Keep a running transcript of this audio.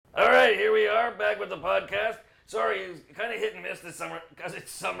back with the podcast. Sorry, it's kind of hit and miss this summer because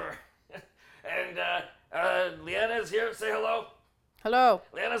it's summer. And Leanna's here. Say hello. Hello.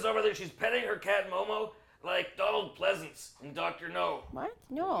 Leanna's over there. She's petting her cat Momo like Donald Pleasance in Dr. No. What?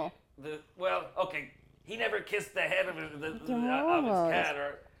 No. Okay. He never kissed the head of his cat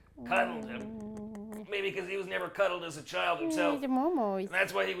or cuddled him. Maybe because he was never cuddled as a child himself. The Momos. And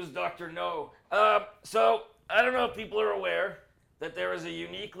that's why he was Dr. No. So, I don't know if people are aware that there is a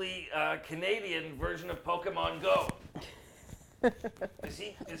uniquely Canadian version of Pokemon Go. Is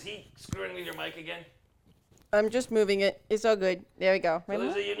he screwing with your mic again? I'm just moving it. It's all good. There we go. So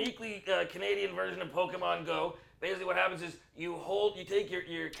there's a uniquely Canadian version of Pokemon Go. Basically what happens is you take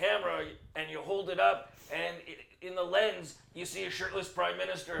your camera and you hold it up, and in the lens you see a shirtless Prime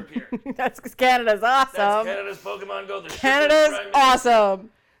Minister appear. That's because Canada's awesome. That's Canada's Pokemon Go. Canada's awesome.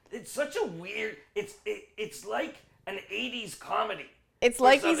 It's such a weird, it's like an 80s comedy. It's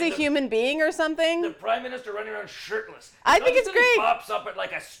like he's a human being or something. The Prime Minister running around shirtless. I think it's great. He pops up at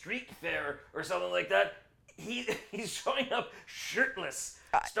like a street fair or something like that. He's showing up shirtless.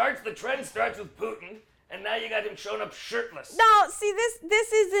 The trend starts with Putin, and now you got him showing up shirtless. No, see,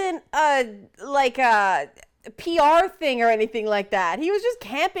 this isn't like a PR thing or anything like that. He was just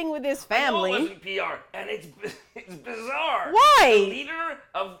camping with his family. I know it wasn't PR, and it's bizarre. Why? The leader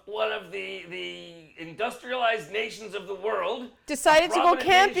of one of the industrialized nations of the world decided to go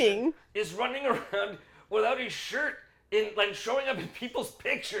camping. Is running around without his shirt. Showing up in people's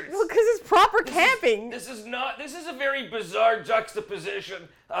pictures. Well, because it's proper camping. This is a very bizarre juxtaposition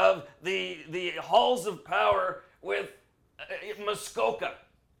of the halls of power with Muskoka.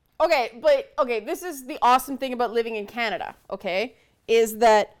 Okay, this is the awesome thing about living in Canada, okay, is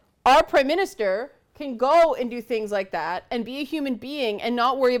that our Prime Minister can go and do things like that and be a human being and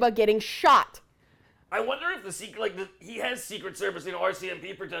not worry about getting shot. I wonder if he has Secret Service,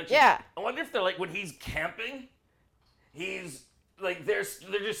 RCMP protection. Yeah. I wonder if they're like, when he's camping, he's like, they're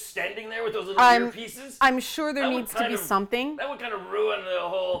just standing there with those little earpieces. I'm sure there needs to be something. That would kind of ruin the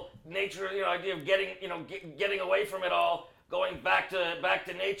whole nature, idea of getting away from it all, going back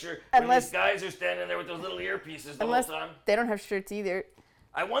to nature. Unless these guys are standing there with those little earpieces the whole time. They don't have shirts either.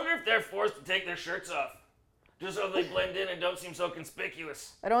 I wonder if they're forced to take their shirts off, just so they blend in and don't seem so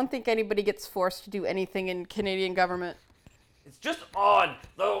conspicuous. I don't think anybody gets forced to do anything in Canadian government. It's just odd,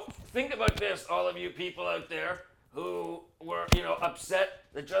 though. Think about this, all of you people out there who were, upset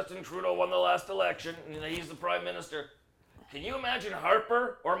that Justin Trudeau won the last election and he's the Prime Minister. Can you imagine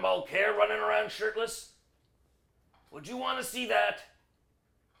Harper or Mulcair running around shirtless? Would you want to see that?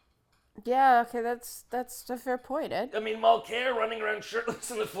 Yeah, okay, that's a fair point, Ed. I mean, Mulcair running around shirtless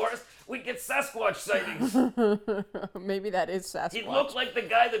in the forest, we'd get Sasquatch sightings. Maybe that is Sasquatch. He'd look like the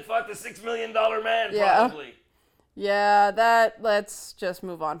guy that fought the $6 million man, probably. Yeah, let's just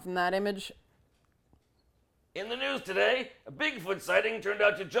move on from that image. In the news today, a Bigfoot sighting turned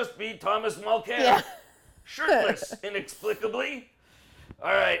out to just be Thomas Mulcair. Yeah. Shirtless, inexplicably.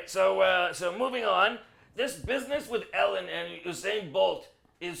 All right, so moving on. This business with Ellen and Usain Bolt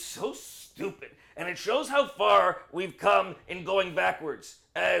is so stupid, and it shows how far we've come in going backwards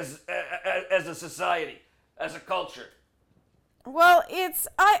as a society, as a culture. Well,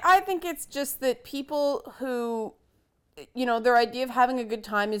 I think it's just that people who, their idea of having a good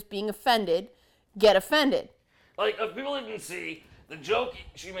time is being offended, get offended. Like, if people didn't see, the joke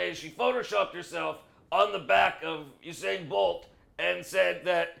she made, she photoshopped herself on the back of Usain Bolt and said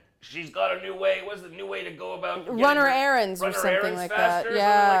that she's got a new way. What's the new way to go about run her errands or something like that?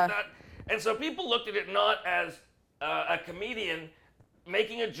 Yeah. Something like that. And so people looked at it not as a comedian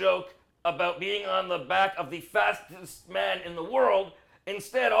making a joke about being on the back of the fastest man in the world.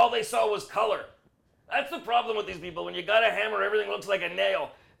 Instead, all they saw was color. That's the problem with these people. When you got a hammer, everything looks like a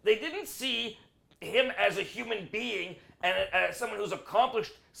nail. They didn't see him as a human being and as someone who's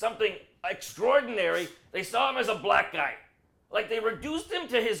accomplished something extraordinary. They saw him as a black guy. Like, they reduced him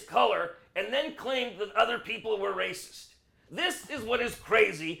to his color and then claimed that other people were racist. This is what is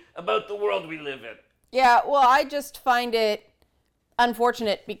crazy about the world we live in. Yeah, well, I just find it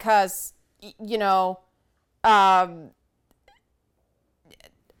unfortunate because, how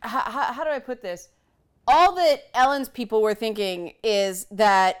do I put this? All that Ellen's people were thinking is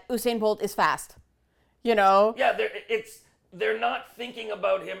that Usain Bolt is fast, Yeah, they're not thinking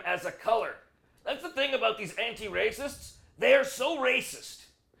about him as a color. That's the thing about these anti-racists. They are so racist.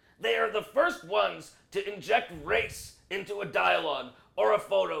 They are the first ones to inject race into a dialogue or a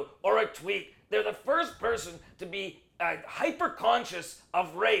photo or a tweet. They're the first person to be hyper-conscious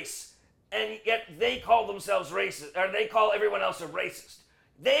of race, and yet they call themselves racist, or they call everyone else a racist.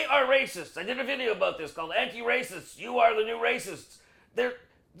 They are racists. I did a video about this called Anti-Racists. You are the new racists.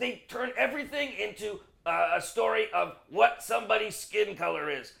 they turn everything into a story of what somebody's skin color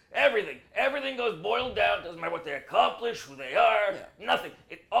is. Everything goes boiled down. Doesn't matter what they accomplish, who they are, nothing.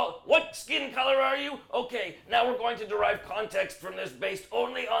 What skin color are you? Okay, now we're going to derive context from this based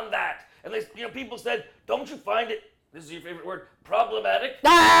only on that. And people said, don't you find it, this is your favorite word, problematic,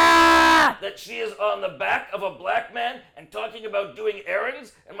 that she is on the back of a black man and talking about doing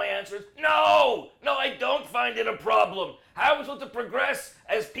errands? And my answer is, no, I don't find it a problem. How are we supposed to progress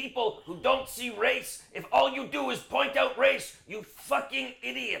as people who don't see race if all you do is point out race, you fucking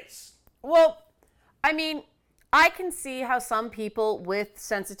idiots? Well, I mean, I can see how some people with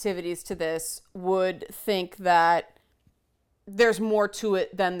sensitivities to this would think that there's more to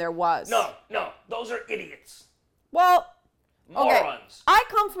it than there was. No, those are idiots. Well, okay. Morons. I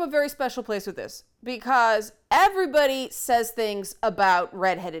come from a very special place with this because everybody says things about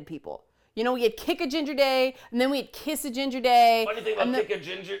redheaded people. You know, we had Kick a Ginger Day, and then we had Kiss a Ginger Day. Funny thing about Kick a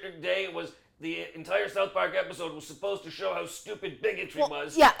Ginger Day was the entire South Park episode was supposed to show how stupid bigotry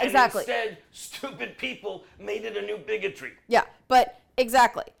was. Yeah, exactly. And instead, stupid people made it a new bigotry. Yeah,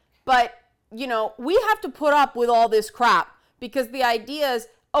 exactly. But, we have to put up with all this crap because the idea is,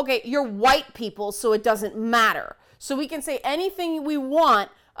 okay, you're white people, so it doesn't matter. So we can say anything we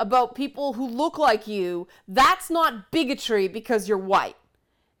want about people who look like you. That's not bigotry because you're white.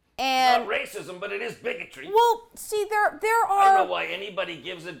 And not racism, but it is bigotry. Well, see, there are... I don't know why anybody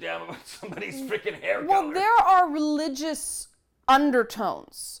gives a damn about somebody's freaking hair color. Well, there are religious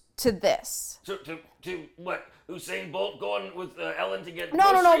undertones to this. To what? Usain Bolt going with Ellen to get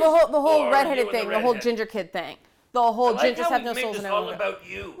No, groceries? the whole redheaded thing, the whole ginger kid thing. The whole gingers have no souls and everything. It's all about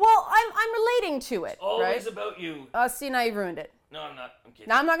you. Well, I'm relating to it, It's always right? about you. See, now you've ruined it. No, I'm not. I'm kidding.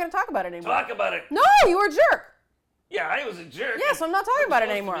 Now I'm not going to talk about it anymore. Talk about it. No, you were a jerk. Yeah, I was a jerk. Yeah, so I'm not talking about it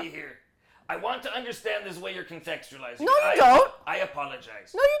supposed anymore. To be here. I want to understand this way you're contextualizing. No, you don't. I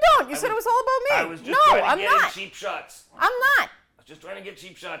apologize. No, you don't. You said it was all about me. I was just trying to get not. cheap shots. I'm not. I was just trying to get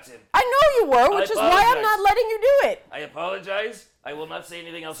cheap shots in. I know you were, which is why I'm not letting you do it. I apologize. I will not say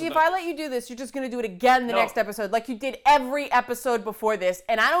anything else. See, if I let you do this, you're just going to do it again the next episode, like you did every episode before this,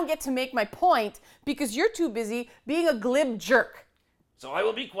 and I don't get to make my point because you're too busy being a glib jerk. So I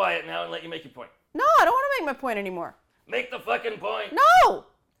will be quiet now and let you make your point. No, I don't want to make my point anymore. Make the fucking point. No!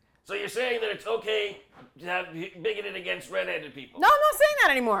 So you're saying that it's okay to have bigoted against redheaded people? No, I'm not saying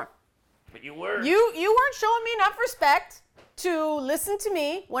that anymore. But you were. You weren't showing me enough respect to listen to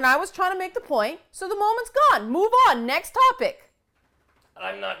me when I was trying to make the point, so the moment's gone. Move on. Next topic.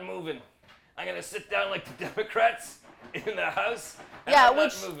 I'm not moving. I'm going to sit down like the Democrats in the House. And Yeah, I'm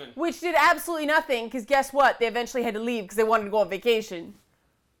not moving. which did absolutely nothing, because guess what? They eventually had to leave because they wanted to go on vacation.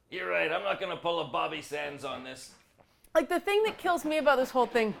 You're right. I'm not going to pull a Bobby Sands on this. Like, the thing that kills me about this whole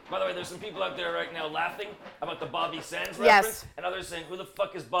thing... By the way, there's some people out there right now laughing about the Bobby Sands reference. Yes. And others saying, who the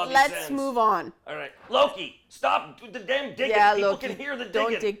fuck is Bobby Sands? Let's move on. All right. Loki, stop the damn digging. Yeah, People Loki, can hear the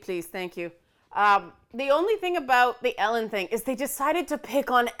digging. don't dig, please. Thank you. The only thing about the Ellen thing is they decided to pick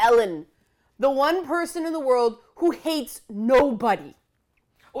on Ellen, the one person in the world who hates nobody.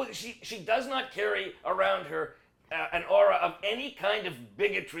 Well, she does not carry around her an aura of any kind of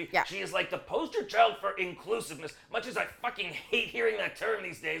bigotry. Yeah. She is like the poster child for inclusiveness, much as I fucking hate hearing that term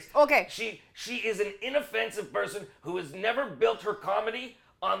these days. Okay. She is an inoffensive person who has never built her comedy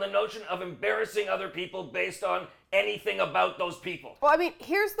on the notion of embarrassing other people based on anything about those people. Well, I mean,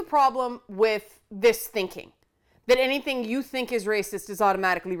 here's the problem with this thinking, that anything you think is racist is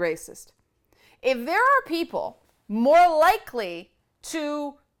automatically racist. If there are people more likely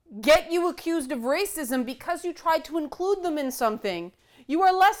to get you accused of racism because you tried to include them in something, you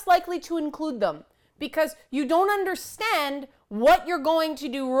are less likely to include them because you don't understand what you're going to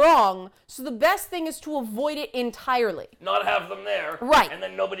do wrong. So the best thing is to avoid it entirely. Not have them there. Right. And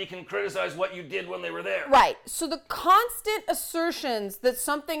then nobody can criticize what you did when they were there. Right. So the constant assertions that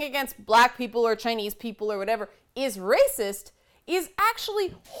something against black people or Chinese people or whatever is racist is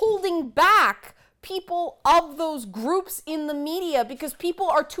actually holding back people of those groups in the media because people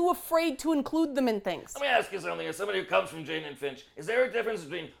are too afraid to include them in things. Let me ask you something. As somebody who comes from Jane and Finch, is there a difference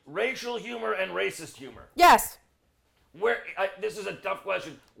between racial humor and racist humor? Yes. This is a tough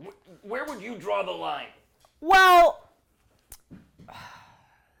question. Where would you draw the line? Well,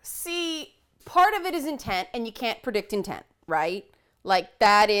 see, part of it is intent, and you can't predict intent, right? Like,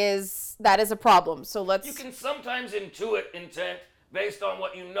 that is a problem. So let's... You can sometimes intuit intent based on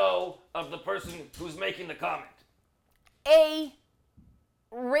what you know of the person who's making the comment. A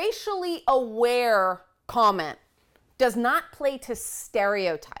racially aware comment does not play to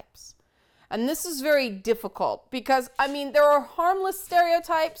stereotypes. And this is very difficult because, I mean, there are harmless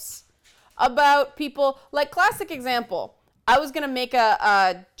stereotypes about people. Like, classic example, I was going to make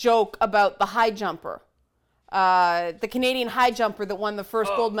a joke about the high jumper. The Canadian high jumper that won the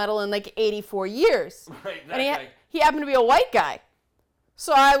first gold medal in like 84 years. Right, that and guy. he happened to be a white guy.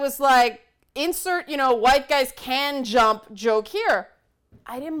 So I was like, insert, white guys can jump joke here.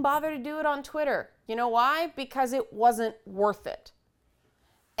 I didn't bother to do it on Twitter. You know why? Because it wasn't worth it.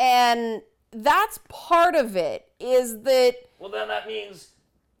 And that's part of it, is that... Well, then that means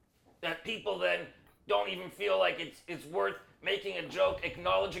that people then don't even feel like it's worth making a joke,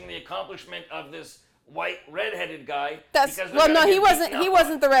 acknowledging the accomplishment of this white redheaded guy. He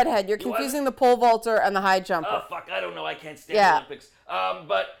wasn't the redhead. You're confusing the pole vaulter and the high jumper. Oh fuck, I don't know. I can't stand the Olympics.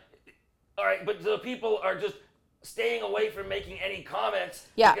 But all right, but the people are just staying away from making any comments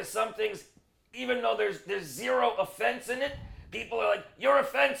because some things, even though there's zero offense in it, people are like, you're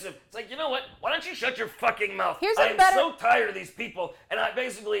offensive. It's like, you know what? Why don't you shut your fucking mouth? I'm so tired of these people, and I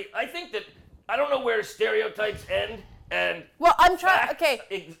think that I don't know where stereotypes end. And well, I'm trying. Okay,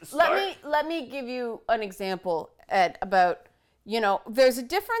 let me give you an example, Ed, about there's a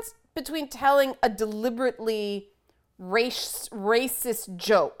difference between telling a deliberately racist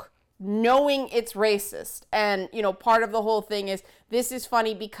joke, knowing it's racist, and part of the whole thing is this is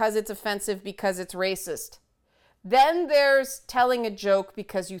funny because it's offensive because it's racist. Then there's telling a joke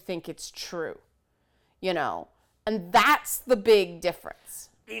because you think it's true, and that's the big difference.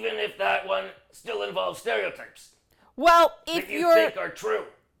 Even if that one still involves stereotypes. Well, if that you think are true.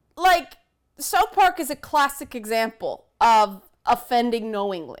 Like, South Park is a classic example of offending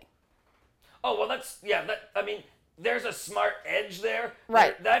knowingly. Oh, well, there's a smart edge there.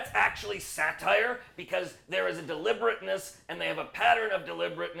 Right. That's actually satire because there is a deliberateness and they have a pattern of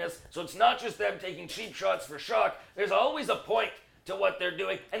deliberateness. So it's not just them taking cheap shots for shock. There's always a point to what they're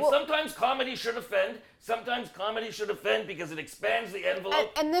doing. And sometimes comedy should offend. Sometimes comedy should offend because it expands the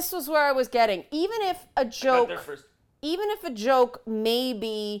envelope. And this was where I was getting. Even if a joke may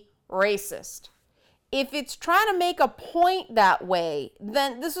be racist, if it's trying to make a point that way,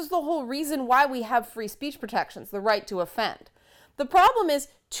 then this is the whole reason why we have free speech protections, the right to offend. The problem is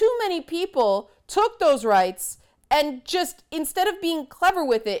too many people took those rights and just, instead of being clever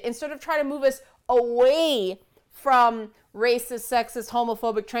with it, instead of trying to move us away from racist, sexist,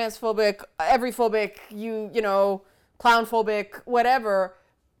 homophobic, transphobic, everyphobic, clownphobic, whatever,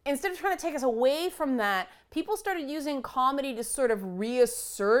 instead of trying to take us away from that, people started using comedy to sort of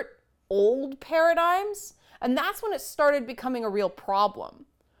reassert old paradigms, and that's when it started becoming a real problem,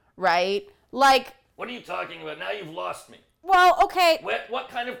 right? Like... What are you talking about? Now you've lost me. Well, okay. What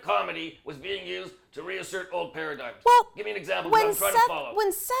kind of comedy was being used to reassert old paradigms? Well, give me an example because I'm trying to follow.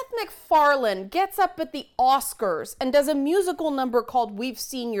 When Seth MacFarlane gets up at the Oscars and does a musical number called We've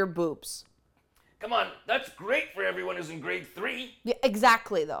Seen Your Boobs. Come on, that's great for everyone who's in grade 3. Yeah,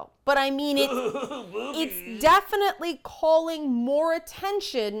 exactly, though. But I mean, it's definitely calling more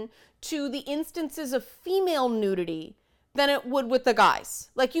attention to the instances of female nudity than it would with the guys.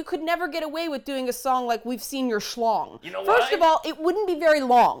 Like, you could never get away with doing a song like We've Seen Your Schlong. You know First of all, it wouldn't be very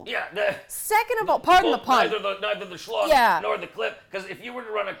long. Yeah. Second of all, pardon the pun. Neither the schlong nor the clip. Because if you were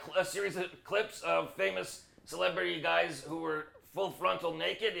to run a series of clips of famous celebrity guys who were full frontal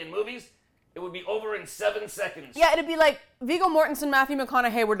naked in movies, it would be over in 7 seconds. Yeah, it'd be like Viggo Mortensen, Matthew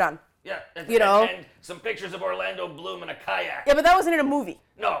McConaughey, we're done. Yeah. And some pictures of Orlando Bloom in a kayak. Yeah, but that wasn't in a movie.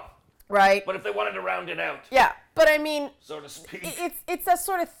 No. Right? But if they wanted to round it out. Yeah, but I mean... So to speak. It's a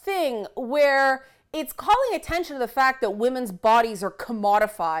sort of thing where it's calling attention to the fact that women's bodies are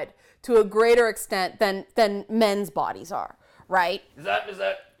commodified to a greater extent than men's bodies are, right? Does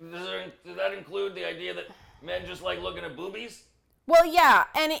that include the idea that men just like looking at boobies? Well, yeah,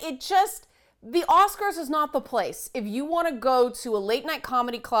 and it just... The Oscars is not the place. If you want to go to a late night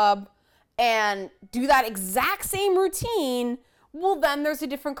comedy club and do that exact same routine, well, then there's a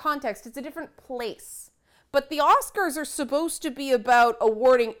different context. It's a different place. But the Oscars are supposed to be about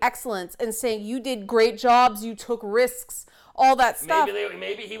awarding excellence and saying you did great jobs, you took risks, all that stuff.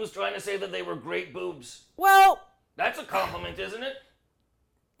 Maybe he was trying to say that they were great boobs. Well... That's a compliment, isn't it?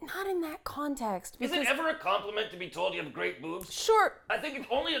 Not in that context. Is it ever a compliment to be told you have great boobs? Sure. I think it's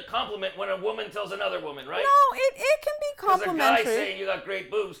only a compliment when a woman tells another woman, right? No, it can be complimentary. There's a guy saying you got great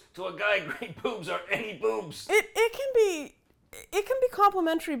boobs to a guy, great boobs are any boobs. It can be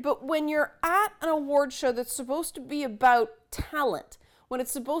complimentary, but when you're at an award show that's supposed to be about talent, when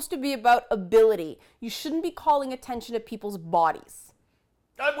it's supposed to be about ability, you shouldn't be calling attention to people's bodies.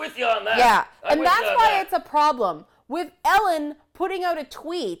 I'm with you on that. Yeah, and that's why it's a problem. With Ellen putting out a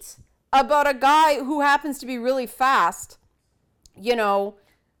tweet about a guy who happens to be really fast, And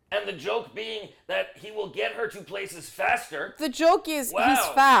the joke being that he will get her to places faster. The joke is he's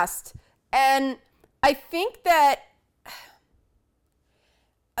fast. And I think that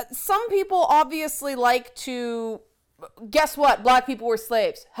Some people obviously like to. Guess what? Black people were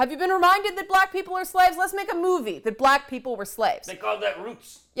slaves. Have you been reminded that black people are slaves? Let's make a movie that black people were slaves. They called that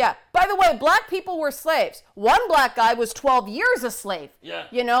Roots. Yeah. By the way, black people were slaves. One black guy was 12 years a slave. Yeah.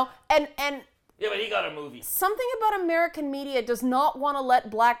 You know? And Yeah, but he got a movie. something about American media does not want to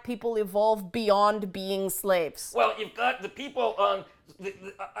let black people evolve beyond being slaves. Well, you've got the people on,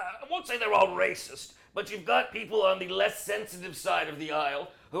 I won't say they're all racist, but you've got people on the less sensitive side of the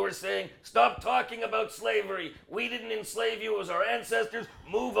aisle who are saying, stop talking about slavery. We didn't enslave you, it was our ancestors.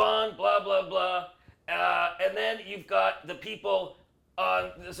 Move on, blah, blah, blah. And then you've got the people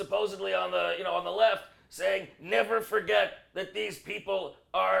on, supposedly on the, on the left saying, never forget that these people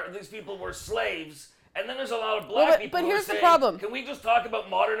were slaves. And then there's a lot of black people but who are here's the saying, problem. can we just talk about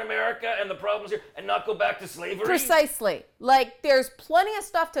modern America and the problems here and not go back to slavery? Precisely. Like, there's plenty of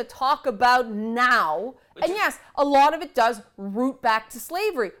stuff to talk about now. And yes, a lot of it does root back to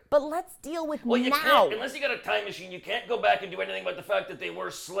slavery. But let's deal with Well, you now. can't, unless you got a time machine, you can't go back and do anything about the fact that they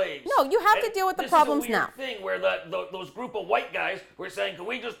were slaves. No, you have to deal with the problems now. This is a weird thing where those group of white guys who are saying, can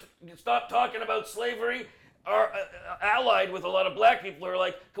we just stop talking about slavery, are allied with a lot of black people who are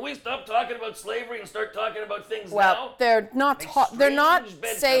like, can we stop talking about slavery and start talking about things now? Well, they're not saying, bedfellows.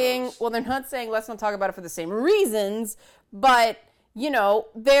 they're not saying let's not talk about it for the same reasons, but,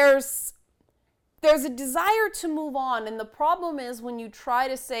 there's a desire to move on, and the problem is when you try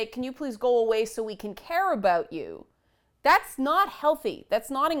to say, can you please go away so we can care about you? That's not healthy. That's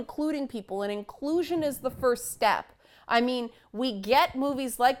not including people, and inclusion is the first step. I mean, we get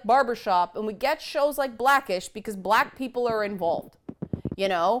movies like Barbershop and we get shows like Blackish because black people are involved.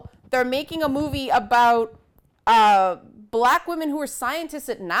 They're making a movie about black women who are scientists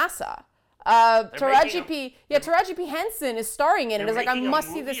at NASA. Taraji P. Henson is starring in it. It's like, I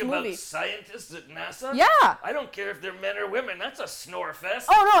must see this movie. About scientists at NASA? Yeah. I don't care if they're men or women. That's a snore fest.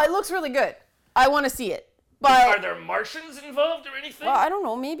 Oh, no, it looks really good. I want to see it. But are there Martians involved or anything? Well, I don't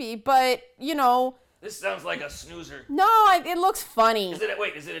know, maybe. But, This sounds like a snoozer. No, it looks funny. Is it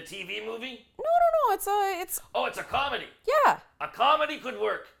a TV movie? No. It's a comedy. Yeah. A comedy could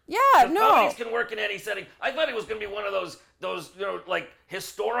work. Yeah, Comedies can work in any setting. I thought it was going to be one of those like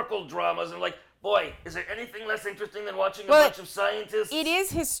historical dramas, and like, boy, is there anything less interesting than watching a bunch of scientists? It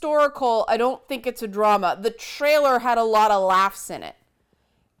is historical. I don't think it's a drama. The trailer had a lot of laughs in it.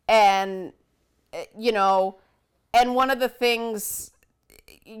 And, and one of the things,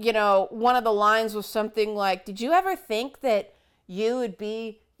 one of the lines was something like, did you ever think that you would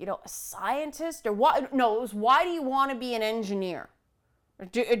be, a scientist? Or what? No, it was, why do you want to be an engineer?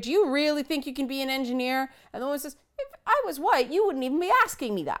 Do you really think you can be an engineer? And the one says, if I was white, you wouldn't even be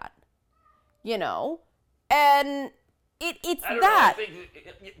asking me that. And it's I don't that. know,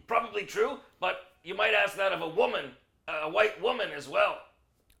 I think probably true, but you might ask that of a woman, a white woman as well.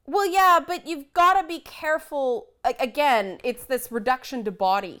 Well, yeah, but you've got to be careful. Again, it's this reduction to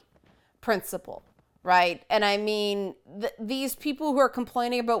body principle, right? And I mean, these people who are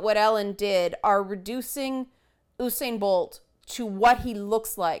complaining about what Ellen did are reducing Usain Bolt to what he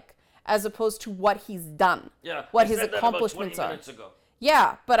looks like as opposed to what he's done. Yeah, what I his said accomplishments that about 20 are. minutes ago.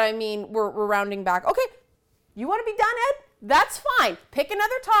 Yeah, but I mean, we're rounding back. Okay, you want to be done, Ed? That's fine. Pick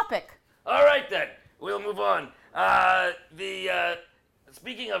another topic. All right, then. We'll move on.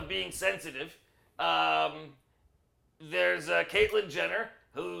 Speaking of being sensitive, there's Caitlyn Jenner,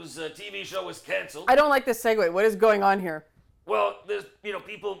 whose TV show was canceled. I don't like this segue. What is going on here? Well, there's,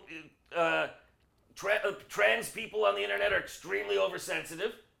 people, trans people on the internet are extremely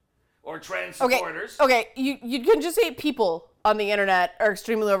oversensitive, or trans supporters. Okay, you can just say people on the internet are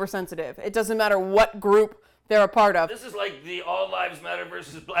extremely oversensitive. It doesn't matter what group they're a part of. This is like the All Lives Matter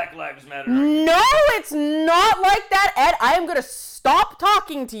versus Black Lives Matter. No, it's not like that, Ed. I am going to stop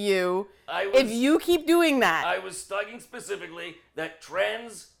talking to you if you keep doing that. I was talking specifically that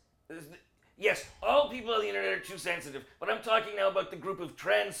yes, all people on the internet are too sensitive, but I'm talking now about the group of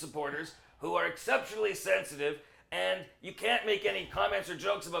trans supporters who are exceptionally sensitive, and you can't make any comments or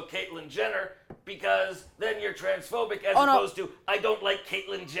jokes about Caitlyn Jenner because then you're transphobic as opposed to, I don't like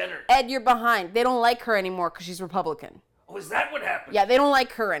Caitlyn Jenner. Ed, you're behind. They don't like her anymore because she's Republican. Oh, is that what happened? Yeah, they don't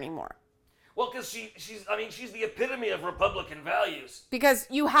like her anymore. Well, because she's the epitome of Republican values. Because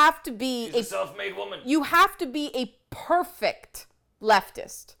you have to be She's a self-made woman. You have to be a perfect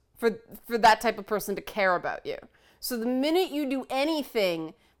leftist for that type of person to care about you. So the minute you do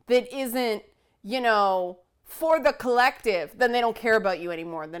anything that isn't, for the collective, then they don't care about you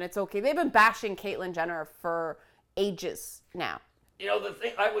anymore. Then it's okay. They've been bashing Caitlyn Jenner for ages now. The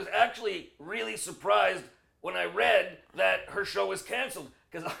thing, I was actually really surprised when I read that her show was canceled,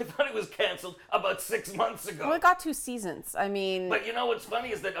 because I thought it was canceled about 6 months ago. Well, it got 2 seasons. I mean... But you know what's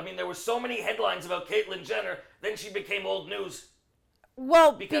funny is that, there were so many headlines about Caitlyn Jenner, then she became old news.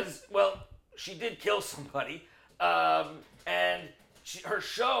 Well... Because, she did kill somebody, and her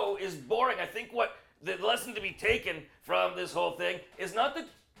show is boring. I think what the lesson to be taken from this whole thing is not that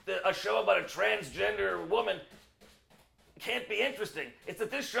a show about a transgender woman can't be interesting. It's that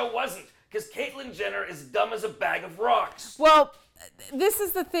this show wasn't, because Caitlyn Jenner is dumb as a bag of rocks. Well, this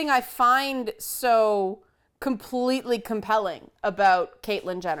is the thing I find so completely compelling about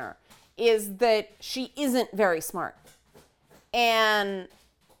Caitlyn Jenner, is that she isn't very smart. And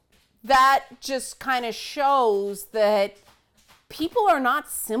that just kind of shows that people are not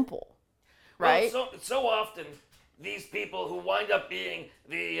simple, right? Well, so often, these people who wind up being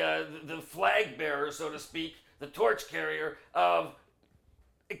the flag bearer, so to speak, the torch carrier of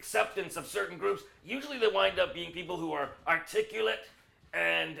acceptance of certain groups, usually they wind up being people who are articulate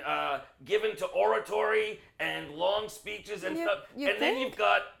and given to oratory and long speeches and stuff. Then you've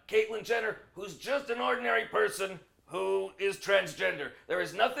got Caitlyn Jenner, who's just an ordinary person who is transgender. There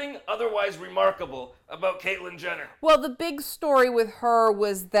is nothing otherwise remarkable about Caitlyn Jenner. Well, the big story with her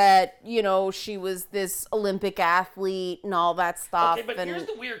was that, she was this Olympic athlete and all that stuff. Okay, but here's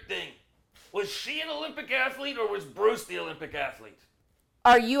the weird thing. Was she an Olympic athlete or was Bruce the Olympic athlete?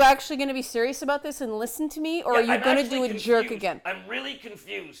 Are you actually going to be serious about this and listen to me, or are you going to do a jerk again? I'm really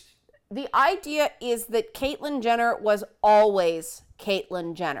confused. The idea is that Caitlyn Jenner was always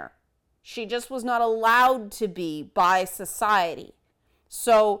Caitlyn Jenner. She just was not allowed to be by society.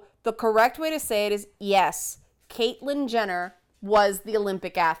 So the correct way to say it is, yes, Caitlyn Jenner was the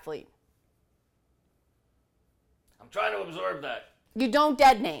Olympic athlete. I'm trying to absorb that. You don't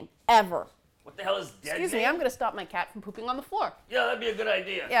dead name, ever. What the hell is dead Excuse name? me, I'm going to stop my cat from pooping on the floor. Yeah, that'd be a good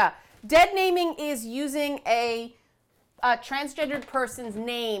idea. Yeah. Dead naming is using a transgendered person's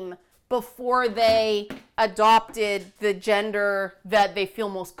name before they adopted the gender that they feel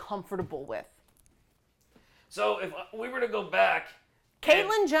most comfortable with. So if we were to go back...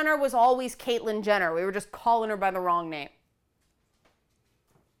 Caitlyn Jenner was always Caitlyn Jenner. We were just calling her by the wrong name.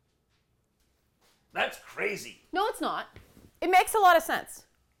 That's crazy. No, it's not. It makes a lot of sense.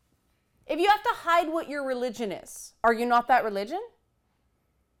 If you have to hide what your religion is, are you not that religion?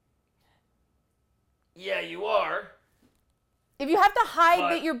 Yeah, you are. If you have to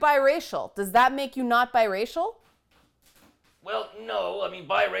hide that you're biracial, does that make you not biracial? Well, no.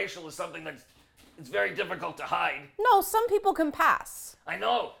 Biracial is something it's very difficult to hide. No, some people can pass. I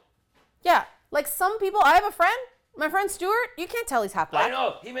know. Yeah, like some people, I have a friend, my friend Stuart, you can't tell he's half black. I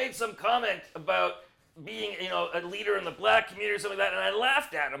know. He made some comment about being, a leader in the black community or something like that, and I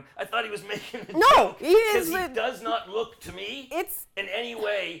laughed at him. I thought he was making a joke. He is. Because he does not look to me in any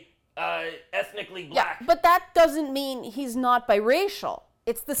way ethnically black. Yeah, but that doesn't mean he's not biracial.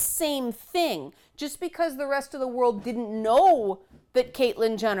 It's the same thing. Just because the rest of the world didn't know that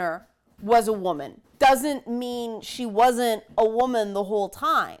Caitlyn Jenner was a woman doesn't mean she wasn't a woman the whole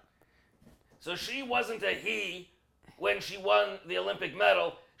time. So she wasn't a he when she won the Olympic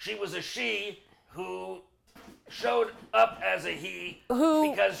medal. She was a she who showed up as a he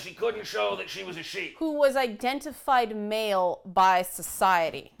because she couldn't show that she was a she. Who was identified male by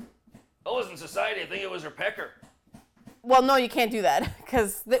society. It wasn't society. I think it was her pecker. Well, no, you can't do that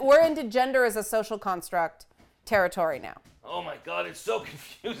because we're into gender as a social construct territory now. Oh my God, it's so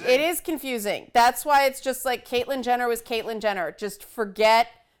confusing. It is confusing. That's why it's just like Caitlyn Jenner was Caitlyn Jenner. Just forget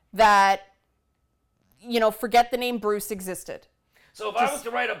that, forget the name Bruce existed. So if I was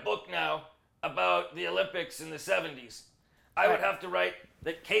to write a book now about the Olympics in the 70s, I would have to write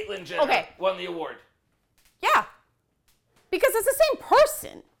that Caitlyn Jenner won the award. Yeah. Because it's the same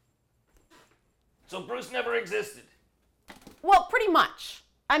person. So Bruce never existed. Well, pretty much.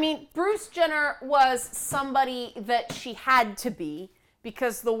 Bruce Jenner was somebody that she had to be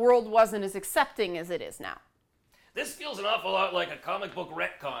because the world wasn't as accepting as it is now. This feels an awful lot like a comic book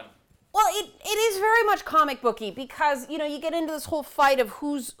retcon. Well, it is very much comic booky because, you get into this whole fight of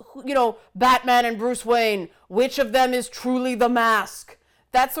who, Batman and Bruce Wayne, which of them is truly the Mask,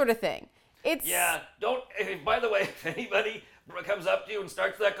 that sort of thing. By the way, if anybody comes up to you and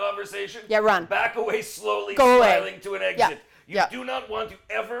starts that conversation, run. Back away slowly, Go smiling away. To an exit. You do not want to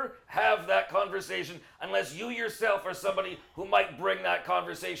ever have that conversation unless you yourself are somebody who might bring that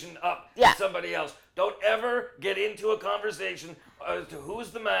conversation up to somebody else. Don't ever get into a conversation as to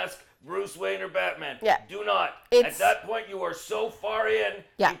who's the Mask, Bruce Wayne or Batman. Do not. At that point, you are so far in,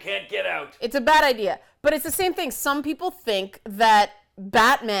 you can't get out. It's a bad idea. But it's the same thing. Some people think that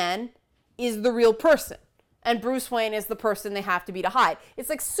Batman is the real person. And Bruce Wayne is the person they have to be to hide. It's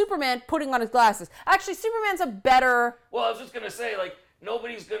like Superman putting on his glasses. Actually, Superman's a better... Well, I was just going to say,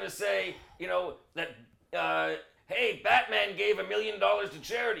 nobody's gonna say, that. Hey, Batman gave $1 million to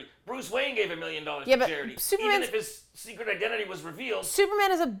charity. Bruce Wayne gave $1 million Yeah, to but charity. Superman's- Even if his secret identity was revealed.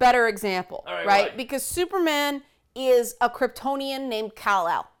 Superman is a better example, All right, right? why? Because Superman is a Kryptonian named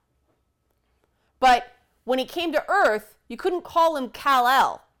Kal-El. But when he came to Earth, you couldn't call him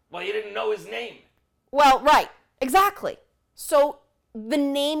Kal-El. Well, you didn't know his name. Well, right, exactly. So the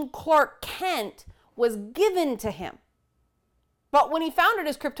name Clark Kent was given to him. But when he found out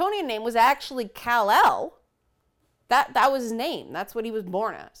his Kryptonian name was actually Kal-El, that was his name. That's what he was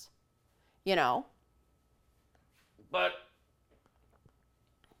born as. But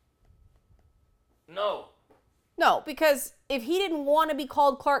no. No, because if he didn't want to be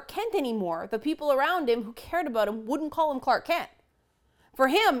called Clark Kent anymore, the people around him who cared about him wouldn't call him Clark Kent. For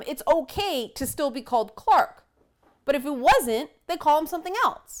him, it's okay to still be called Clark. But if it wasn't, they call him something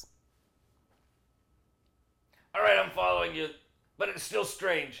else. All right, I'm following you, but it's still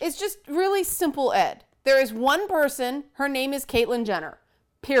strange. It's just really simple, Ed. There is one person, her name is Caitlyn Jenner.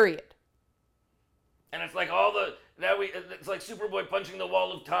 Period. And it's like it's like Superboy punching the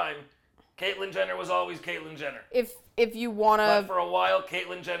wall of time. Caitlyn Jenner was always Caitlyn Jenner. If you want But to... for a while,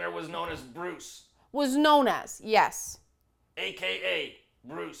 Caitlyn Jenner was known as Bruce. Was known as, yes. AKA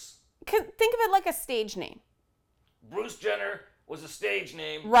Bruce. Think of it like a stage name. Bruce Jenner was a stage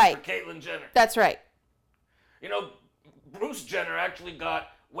name Right. for Caitlyn Jenner. That's right. Bruce Jenner actually got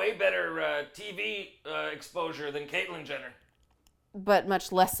way better TV exposure than Caitlyn Jenner. But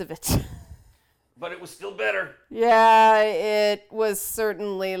much less of it. But it was still better. Yeah, it was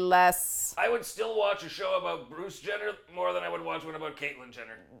certainly less. I would still watch a show about Bruce Jenner more than I would watch one about Caitlyn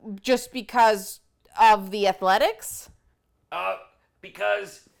Jenner. Just because of the athletics?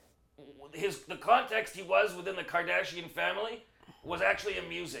 Because the context he was within the Kardashian family was actually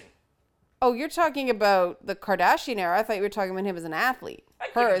amusing. Oh, you're talking about the Kardashian era. I thought you were talking about him as an athlete. I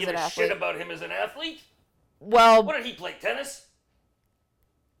Her couldn't as give an a athlete. shit about him as an athlete. Well, What did he play, tennis?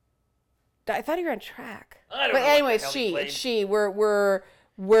 I thought you were on track. I don't But know what the anyways, hell he played. she. We're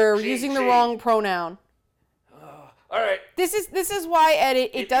She, using the she. wrong pronoun. All right. This is why, Ed,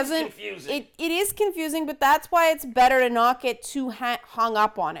 it It is doesn't. confusing. It is confusing, but that's why it's better to not get too hung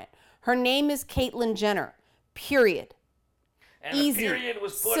up on it. Her name is Caitlyn Jenner. Period. And Easy. a period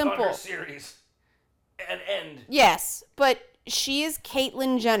was put Simple. on her series. An end. Yes, but she is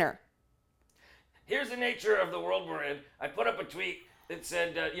Caitlyn Jenner. Here's the nature of the world we're in. I put up a tweet that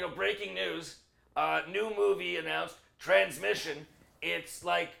said, breaking news, new movie announced, Transmission. It's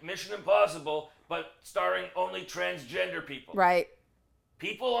like Mission Impossible, but starring only transgender people. Right.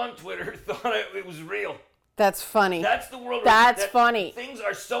 People on Twitter thought it was real. That's funny. That's the world. That's that funny. Things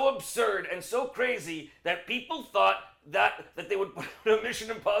are so absurd and so crazy that people thought that they would put a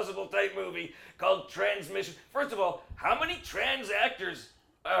Mission Impossible type movie called Transmission. First of all, how many trans actors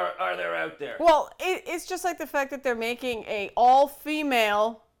are there out there? Well, it's just like the fact that they're making a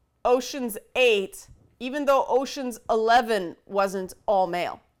all-female Ocean's 8, even though Ocean's 11 wasn't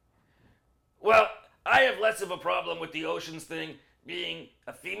all-male. Well, I have less of a problem with the Oceans thing being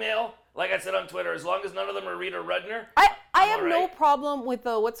a female. Like I said on Twitter, as long as none of them are Rita Rudner. I have all no right. problem with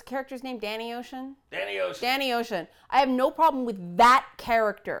what's the character's name? Danny Ocean? Danny Ocean. Danny Ocean. I have no problem with that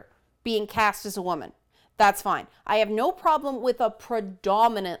character being cast as a woman. That's fine. I have no problem with a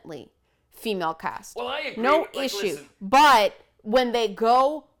predominantly female cast. Well, I agree. No Like, issue. listen. But when they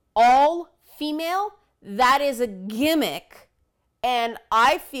go all female, that is a gimmick. And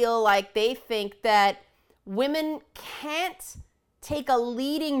I feel like they think that women can't take a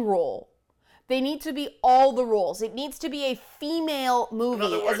leading role. They need to be all the roles. It needs to be a female movie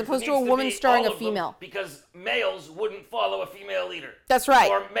In other words, as opposed it to a needs woman be starring all a of them, female. because males wouldn't follow a female leader. That's right.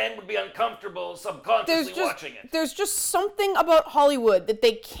 Or men would be uncomfortable subconsciously watching it. There's just something about Hollywood that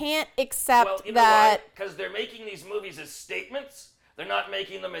they can't accept Well, you that. know why? Because they're making these movies as statements. They're not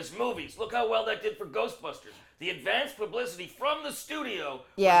making them as movies. Look how well that did for Ghostbusters. The advanced publicity from the studio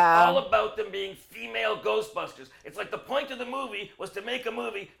Yeah. was all about them being female Ghostbusters. It's like the point of the movie was to make a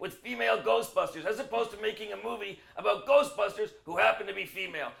movie with female Ghostbusters, as opposed to making a movie about Ghostbusters who happen to be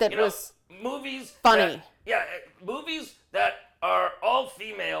female. That was movies funny. movies that are all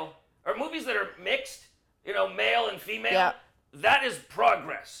female, or movies that are mixed, male and female. Yeah. That is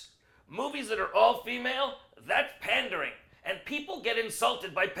progress. Movies that are all female, that's pandering. And people get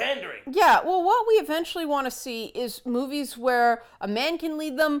insulted by pandering. Yeah, well, what we eventually want to see is movies where a man can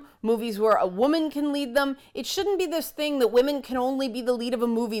lead them, movies where a woman can lead them. It shouldn't be this thing that women can only be the lead of a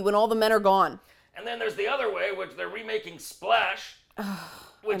movie when all the men are gone. And then there's the other way, which they're remaking Splash.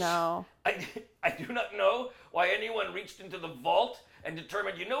 Which I know. I do not know why anyone reached into the vault and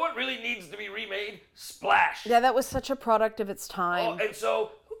determined, you know what really needs to be remade? Splash. Yeah, that was such a product of its time. And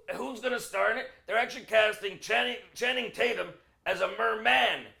so, who's going to star in it? They're actually casting Channing Tatum as a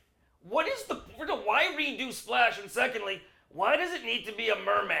merman. What is why redo Splash? And secondly, why does it need to be a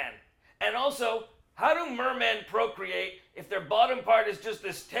merman? And also, how do mermen procreate if their bottom part is just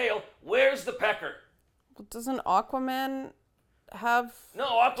this tail? Where's the pecker? Doesn't Aquaman have No,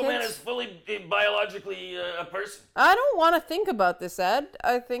 Aquaman kids? is fully biologically a person. I don't want to think about this, Ed.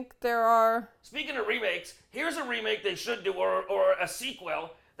 I think there are... Speaking of remakes, here's a remake they should do, or a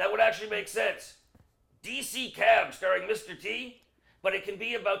sequel that would actually make sense. DC Cab starring Mr. T, but it can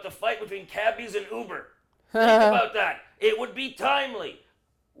be about the fight between cabbies and Uber. Think about that. It would be timely.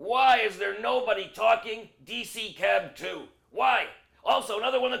 Why is there nobody talking DC Cab 2? Why? Also,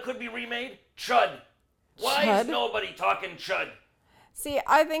 another one that could be remade, Chud. Why Chud? is nobody talking Chud? See,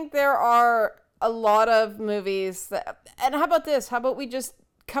 I think there are a lot of movies that... And how about this? How about we just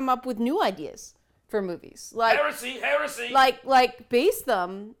come up with new ideas for movies? Like Heresy! Like base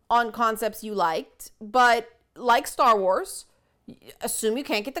them on concepts you liked, but like Star Wars, assume you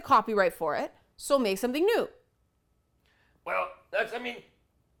can't get the copyright for it, so make something new. Well,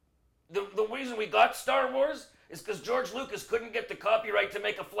 the reason we got Star Wars is because George Lucas couldn't get the copyright to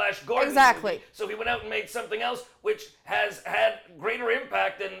make a Flash Gordon Exactly. movie, so he went out and made something else which has had greater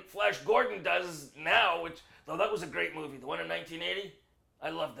impact than Flash Gordon does now, though that was a great movie, the one in 1980. I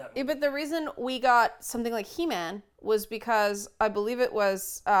love that movie. Yeah, but the reason we got something like He-Man was because I believe it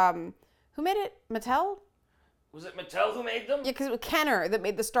was, who made it? Mattel? Was it Mattel who made them? Yeah, because it was Kenner that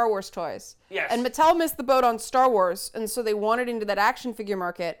made the Star Wars toys. Yes. And Mattel missed the boat on Star Wars, and so they wanted into that action figure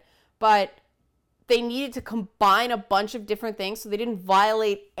market, but they needed to combine a bunch of different things, so they didn't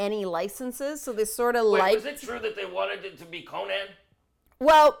violate any licenses, so they sort of Wait, liked... was it true that they wanted it to be Conan?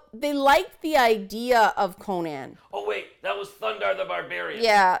 Well, they liked the idea of Conan. Oh wait, that was Thundar the Barbarian.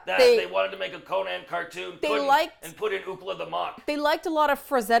 Yeah, they wanted to make a Conan cartoon. And put in Oopla the Mock. They liked a lot of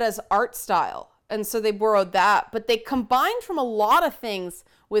Frazetta's art style, and so they borrowed that. But they combined from a lot of things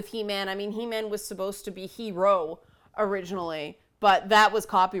with He-Man. I mean, He-Man was supposed to be Hero originally, but that was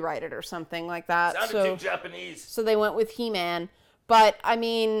copyrighted or something like that. Sounded too Japanese. So they went with He-Man. But, I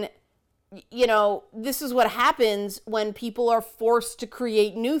mean, you know, this is what happens when people are forced to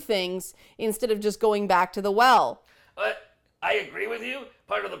create new things instead of just going back to the well. I agree with you.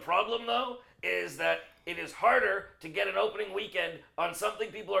 Part of the problem, though, is that it is harder to get an opening weekend on something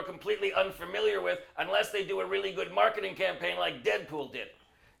people are completely unfamiliar with unless they do a really good marketing campaign like Deadpool did.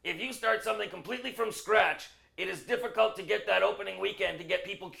 If you start something completely from scratch, it is difficult to get that opening weekend to get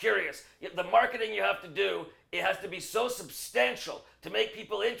people curious. The marketing you have to do, it has to be so substantial to make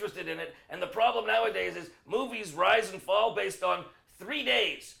people interested in it. And the problem nowadays is movies rise and fall based on 3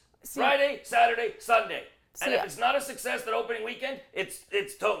 days. Friday, Saturday, Sunday. And if it's not a success that opening weekend,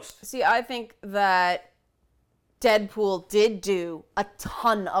 it's toast. See, I think that Deadpool did do a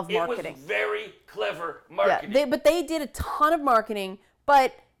ton of marketing. It was very clever marketing. Yeah, they did a ton of marketing,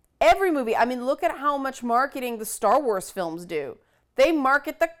 but every movie, I mean, look at how much marketing the Star Wars films do. They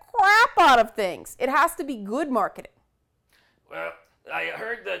market the crap out of things. It has to be good marketing. Well, I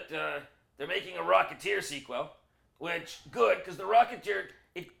heard that they're making a Rocketeer sequel, which, good, because the Rocketeer,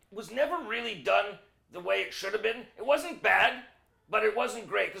 it was never really done the way it should have been. It wasn't bad, but it wasn't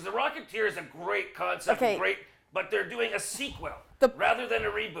great, because the Rocketeer is a great concept, but they're doing a sequel rather than a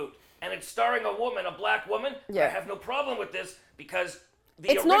reboot. And it's starring a woman, a black woman. Yeah. I have no problem with this, because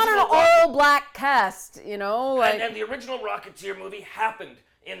it's not an all-black cast, you know? And the original Rocketeer movie happened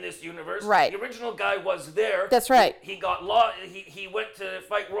in this universe. Right. The original guy was there. That's right. He got he went to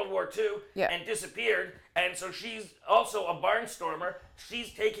fight World War II and disappeared. And so she's also a barnstormer.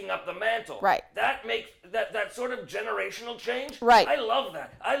 She's taking up the mantle. Right. That makes that sort of generational change. Right. I love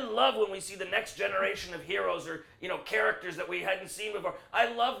that. I love when we see the next generation of heroes or, you know, characters that we hadn't seen before.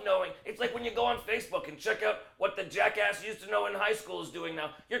 I love knowing. It's like when you go on Facebook and check out what the jackass used to know in high school is doing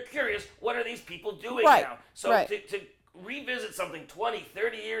now. You're curious, what are these people doing now? So to revisit something 20,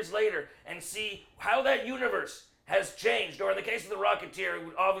 30 years later and see how that universe has changed, or in the case of the Rocketeer, it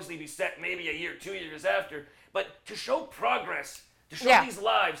would obviously be set maybe a year, 2 years after, but to show progress, to show these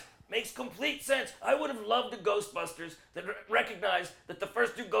lives, makes complete sense. I would have loved a Ghostbusters that recognized that the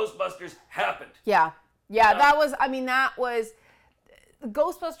first two Ghostbusters happened. Yeah,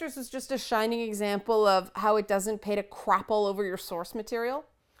 Ghostbusters is just a shining example of how it doesn't pay to crap all over your source material.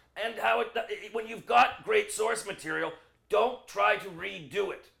 And how when you've got great source material, don't try to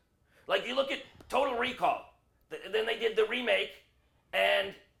redo it. Like you look at Total Recall. Then they did the remake,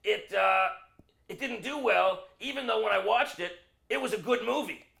 and it didn't do well. Even though when I watched it, it was a good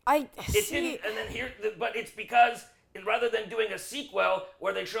movie. But it's because and rather than doing a sequel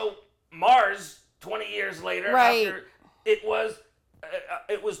where they show Mars 20 years later, Right. after it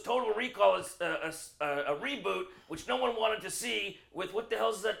was Total Recall as a reboot, which no one wanted to see. With what the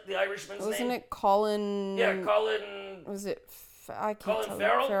hell is that? The Irishman's Wasn't name? it Colin? Yeah, Colin. Was it? I can't Colin tell.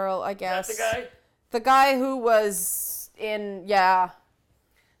 Farrell? Farrell, I Is guess. that the guy? The guy who was in, yeah.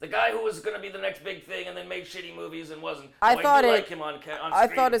 The guy who was going to be the next big thing and then made shitty movies and wasn't. I thought do it. like him on screen. I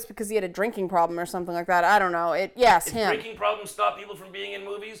thought it's because he had a drinking problem or something like that. I don't know. Yes, if him. drinking problems stop people from being in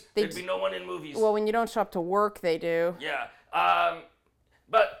movies, there'd be no one in movies. Well, when you don't show up to work, they do. Yeah.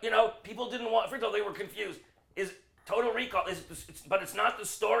 But, you know, people didn't want, first of all, they were confused. Is Total Recall, but it's not the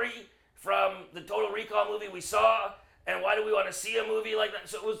story from the Total Recall movie we saw, and why do we want to see a movie like that?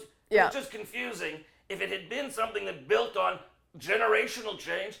 So it was just confusing. If it had been something that built on generational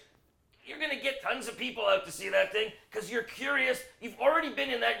change, you're going to get tons of people out to see that thing because you're curious. You've already been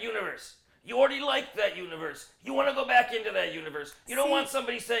in that universe. You already like that universe. You want to go back into that universe. You don't want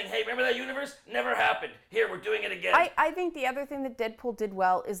somebody saying, hey, remember that universe? Never happened. Here, we're doing it again. I think the other thing that Deadpool did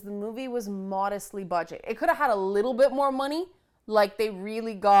well is the movie was modestly budget. It could have had a little bit more money, like they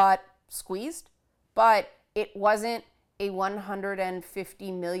really got squeezed, but it wasn't a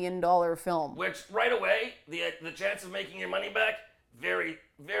 $150 million film. Which, right away, the chance of making your money back, very,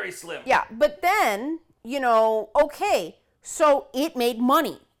 very slim. Yeah, but then, okay, so it made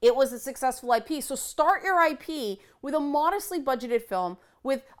money. It was a successful IP. So start your IP with a modestly budgeted film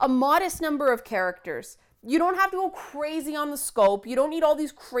with a modest number of characters. You don't have to go crazy on the scope. You don't need all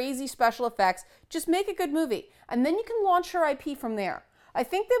these crazy special effects. Just make a good movie. And then you can launch your IP from there. I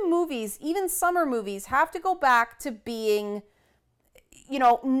think that movies, even summer movies, have to go back to being,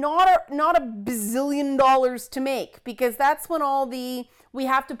 not a bazillion dollars to make, because that's when we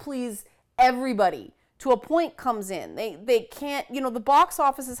have to please everybody to a point comes in. They can't, the box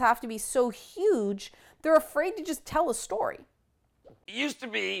offices have to be so huge, they're afraid to just tell a story. It used to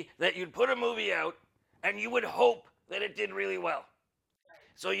be that you'd put a movie out and you would hope that it did really well.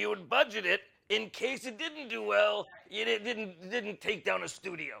 So you would budget it in case it didn't do well, it didn't take down a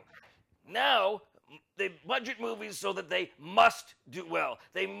studio. Now, they budget movies so that they must do well.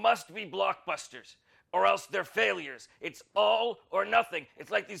 They must be blockbusters, or else they're failures. It's all or nothing.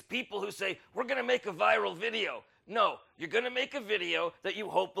 It's like these people who say, we're going to make a viral video. No, you're going to make a video that you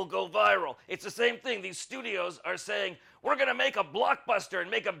hope will go viral. It's the same thing. These studios are saying, we're going to make a blockbuster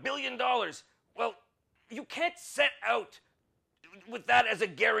and make $1 billion. Well, you can't set out with that as a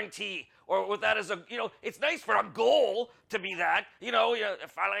guarantee, or with that as a, it's nice for a goal to be that, follow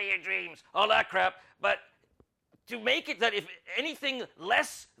your dreams, all that crap, but to make it that if anything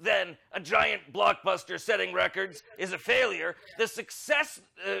less than a giant blockbuster setting records is a failure, the success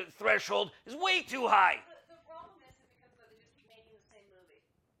threshold is way too high. The problem is because they just keep making the same movie.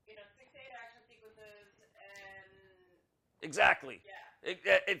 6-8 action sequences and... Exactly.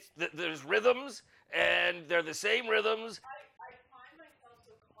 Yeah. There's rhythms, and they're the same rhythms. I find myself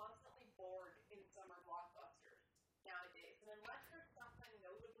so constantly bored in summer blockbusters nowadays, and unless there's something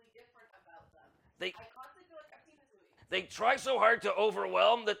notably different about them, I constantly feel like I've seen this movie. They try so hard to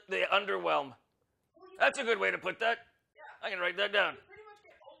overwhelm that they underwhelm. That's a good way to put that. Yeah. I can write that down. You pretty much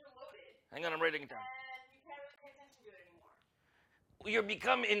get overloaded, Hang on, I'm writing it down. and you can't really pay attention to it anymore. You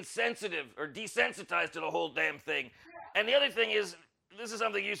become insensitive or desensitized to the whole damn thing. And the other thing is, this is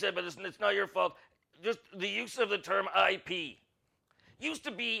something you said, but it's not your fault. Just the use of the term IP. Used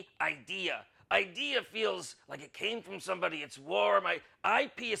to be idea. Idea feels like it came from somebody. It's warm.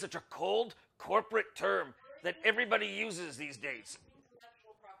 IP is such a cold corporate term that everybody uses these days.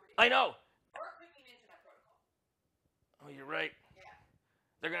 Intellectual property. I know. Or clicking internet protocol. Oh, you're right.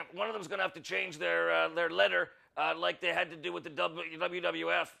 Yeah. One of them's gonna have to change their letter, like they had to do with the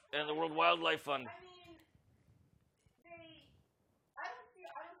WWF and the World Wildlife Fund. I mean, I don't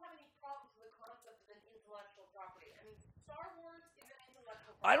have any problems with the concept of an intellectual property. I mean, Star Wars is an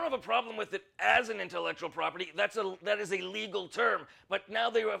intellectual property. I don't have a problem with it as an intellectual property. That is a legal term. But now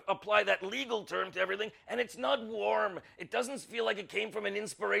they apply that legal term to everything, and it's not warm. It doesn't feel like it came from an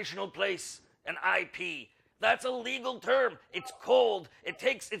inspirational place, an IP. That's a legal term. It's cold. It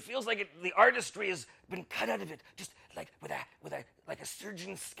feels like the artistry has been cut out of it, just like with a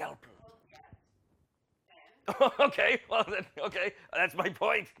surgeon's scalpel. Okay, well then, okay, that's my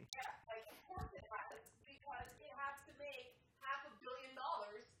point. Yeah, of course it has, because it has to make $500 million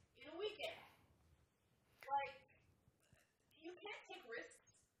in a weekend. You can't take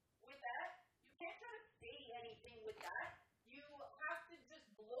risks with that. You can't try to say anything with that. You have to just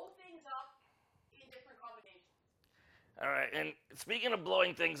blow things up in different combinations. All right, and speaking of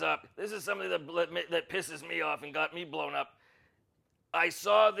blowing things up, this is something that pisses me off and got me blown up. I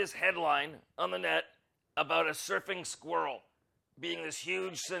saw this headline on the net, about a surfing squirrel being this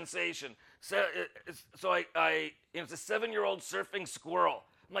huge sensation. So it's a 7-year-old surfing squirrel.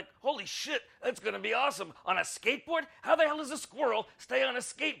 I'm like, holy shit, that's gonna be awesome. On a skateboard? How the hell does a squirrel stay on a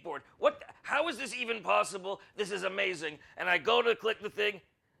skateboard? How is this even possible? This is amazing. And I go to click the thing.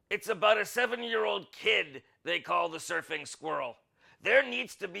 It's about a 7-year-old kid they call the surfing squirrel. There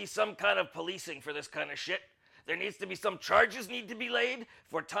needs to be some kind of policing for this kind of shit. There needs to be some charges need to be laid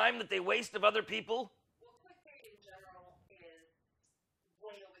for time that they waste of other people. Well, clickbait in general is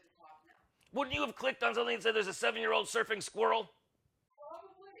way over the top now. Wouldn't you have clicked on something that said there's a 7-year-old surfing squirrel?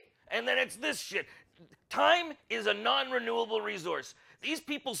 Probably. And then it's this shit. Time is a non-renewable resource. These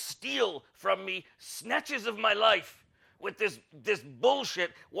people steal from me snatches of my life with this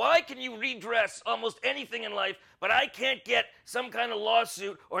bullshit. Why can you redress almost anything in life, but I can't get some kind of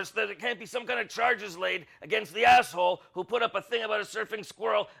lawsuit or that there can't be some kind of charges laid against the asshole who put up a thing about a surfing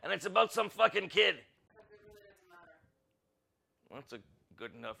squirrel and it's about some fucking kid? Because it really doesn't matter. Well, that's a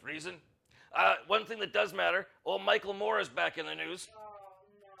good enough reason. One thing that does matter, old Michael Moore is back in the news. Oh,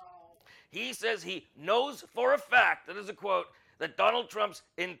 no. He says he knows for a fact, that is a quote, that Donald Trump's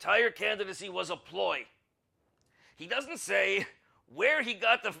entire candidacy was a ploy. He doesn't say where he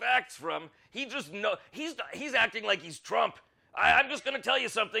got the facts from. He just know he's acting like he's Trump. I'm just going to tell you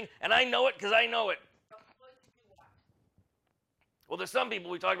something, and I know it because I know it. Well, there's some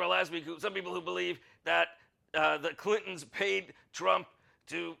people we talked about last week, some people who believe that the Clintons paid Trump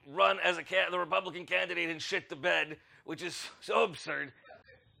to run as the Republican candidate and shit the bed, which is so absurd.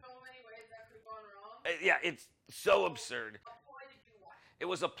 There's so many ways that could have gone wrong. Yeah, it's so absurd. A ploy to do what? It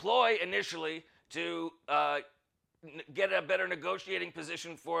was a ploy initially to get a better negotiating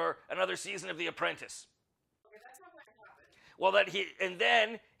position for another season of The Apprentice. Okay, that's not going to happen. Well,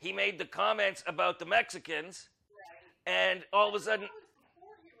 then he made the comments about the Mexicans, Right. and all of a sudden, That was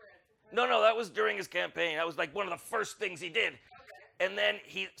before he ran for president. no, that was during his campaign. That was like one of the first things he did. Okay. And then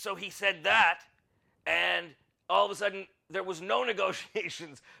he said that, and all of a sudden there was no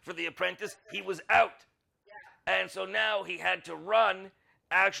negotiations for The Apprentice. He was out. Yeah. And so now he had to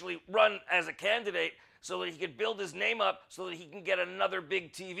actually run as a candidate so that he could build his name up so that he can get another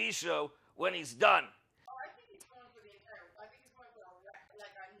big TV show when he's done. Oh, I think he's going for the entire. I think he's going for a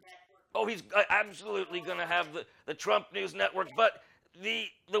network. Oh, he's absolutely going to have the Trump News Network. But the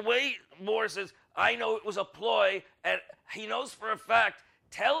way Moore says, I know it was a ploy, and he knows for a fact.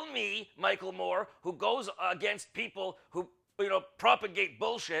 Tell me, Michael Moore, who goes against people who propagate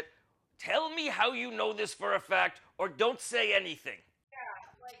bullshit, tell me how you know this for a fact, or don't say anything. Yeah,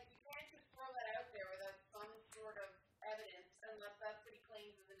 like you can't just throw that out there without some sort of evidence, unless that's what he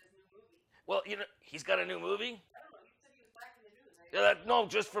claims is in his new movie. Well, he's got a new movie. I don't know. You said he was back in the news. Right? Yeah, no,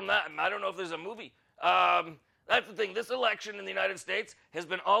 just from that. I don't know if there's a movie. That's the thing. This election in the United States has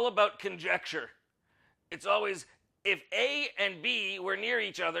been all about conjecture. It's always, if A and B were near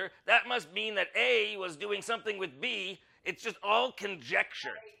each other, that must mean that A was doing something with B. It's just all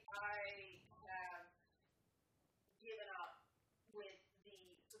conjecture. I have given up with the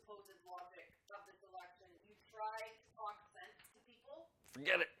supposed logic of this election. You try to talk sense to people,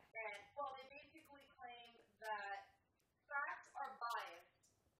 Forget it. and well, they basically claim that facts are biased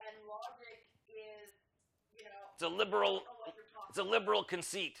and logic is, It's a liberal. know what you're talking It's a liberal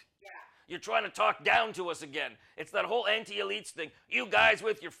conceit. Yeah. You're trying to talk down to us again. It's that whole anti-elites thing. You guys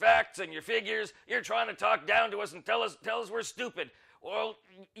with your facts and your figures, you're trying to talk down to us and tell us we're stupid. Well,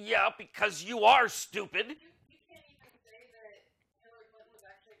 yeah, because you are stupid. You can't even say that Hillary Clinton was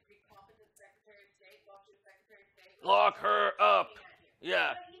actually a pretty competent Secretary of State while she was Secretary of State. Lock her up. Looking at you.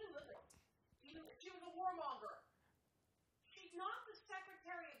 Yeah. But even liberals, she was a warmonger. She's not the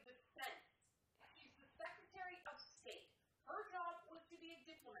Secretary of Defense. She's the Secretary of State. Her job was to be a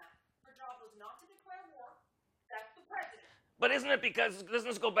diplomat. Her job was not to declare war. That's the president. But isn't it because, doesn't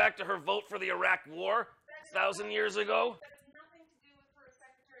this go back to her vote for the Iraq War 1,000 years ago? That has nothing to do with her as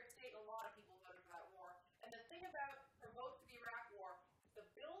Secretary of State. A lot of people voted for that war. And the thing about her vote for the Iraq War, the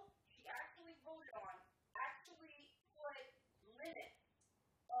bill she actually voted on actually put limits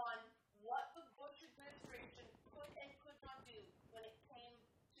on what the Bush administration could and could not do when it came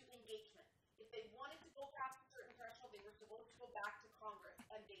to engagement. If they wanted to go past a certain threshold, they were supposed to go back to Congress.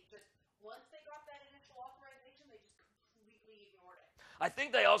 And they just, once they got that initial authorization, they just completely ignored it. I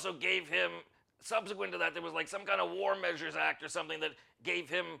think they also gave him, subsequent to that, there was like some kind of War Measures Act or something that gave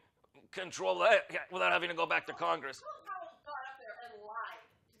him control without having to go back to Congress. Colin Powell got up there and lied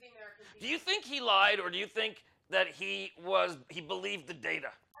to the American people. Do you think he lied, or do you think that he believed the data?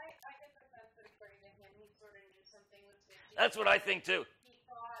 I get the sense that according to him, he sort of knew something was fishy. That's what I think too. He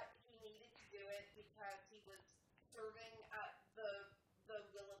thought he needed to do it because he was serving the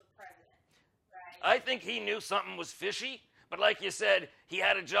will of the president, right? I think he knew something was fishy, but like you said, he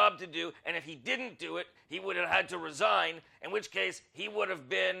had a job to do, and if he didn't do it, he would have had to resign, in which case he would have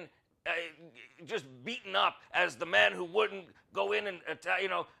been just beaten up as the man who wouldn't go in and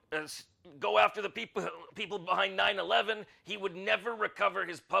go after the people behind 9/11. He would never recover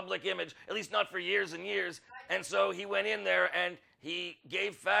his public image, at least not for years and years. And so he went in there and he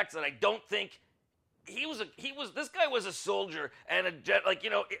gave facts that I don't think this guy was a soldier and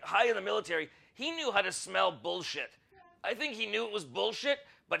high in the military. He knew how to smell bullshit. I think he knew it was bullshit,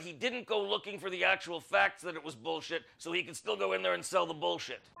 but he didn't go looking for the actual facts that it was bullshit, so he could still go in there and sell the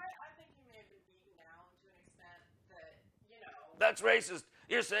bullshit. I think he may have been beaten down to an extent that, That's racist.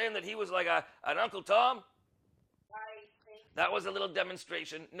 You're saying that he was like an Uncle Tom? I think That was a little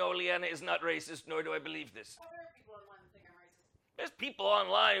demonstration. No, Leanna is not racist, nor do I believe this. other people online that think I'm racist. There's people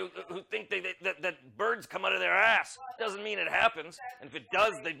online who think that birds come out of their ass. Doesn't mean it happens. And if it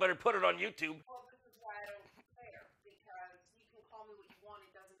does, they better put it on YouTube. Well, this is why I don't care, because you can call me what you want,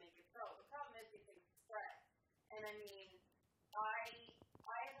 it doesn't make it so. The problem is these things spread. And I mean,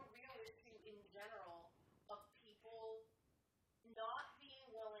 I have a real issue in general of people not being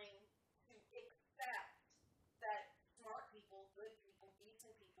willing to accept that smart people, good people,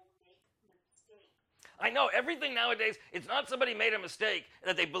 decent people make mistakes. I know everything nowadays, it's not somebody made a mistake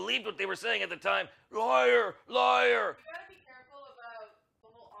that they believed what they were saying at the time. Liar, liar. You gotta be careful about the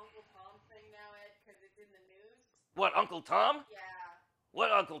whole Uncle Tom thing now, Ed, because it's in the news. What, Uncle Tom? Yeah.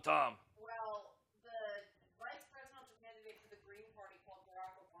 What Uncle Tom? Well, the vice presidential candidate for the Green Party called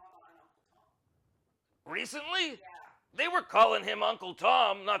Barack Obama an Uncle Tom. Recently? Yeah. They were calling him Uncle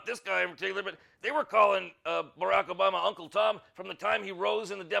Tom, not this guy in particular, but they were calling Barack Obama Uncle Tom from the time he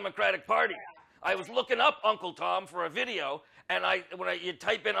rose in the Democratic Party. I was looking up Uncle Tom for a video, and you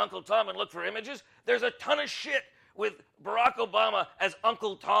type in Uncle Tom and look for images, there's a ton of shit with Barack Obama as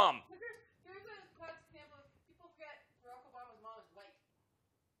Uncle Tom. But here's a classic example. People forget Barack Obama's mom is white.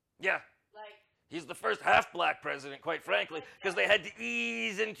 Yeah. Like, He's the first half-black president, quite frankly, because they had to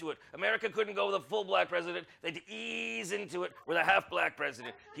ease into it. America couldn't go with a full black president. They had to ease into it with a half-black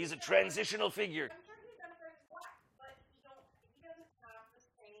president. He's a transitional figure. I'm sure he identifies as black, but he doesn't have the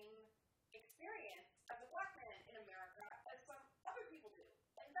same experience as a black man in America as some other people do.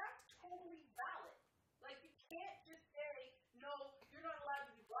 And that's totally valid. Like, you can't just say, no, you're not allowed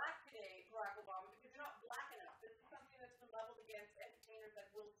to be black today, Barack Obama, because you're not black enough. This is something that's been leveled against entertainers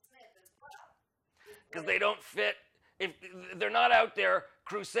like Will Smith as well. Because they don't fit. If they're not out there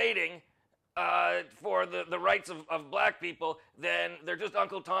crusading for the rights of black people, then they're just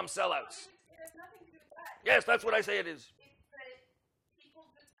Uncle Tom sellouts. It has nothing to do with that. Yes, that's what I say it is. It's that people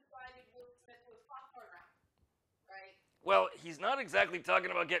just decided Will Smith was popcorn rap, right? Well, he's not exactly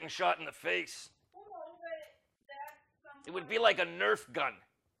talking about getting shot in the face. Well, no, but that's something. It would be like a Nerf gun.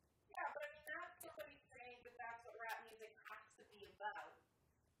 Yeah, but I mean, that's somebody saying that that's what rap music has to be about.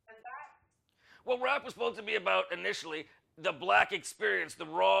 And that's. Well, rap was supposed to be about initially the black experience, the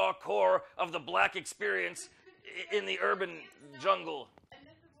raw core of the black experience in the urban jungle. And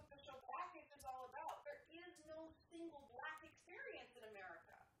this is what the show Blackish is all about. There is no single black experience in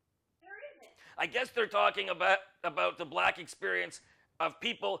America. There isn't. I guess they're talking about the black experience of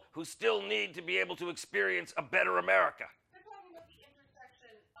people who still need to be able to experience a better America. They're talking about the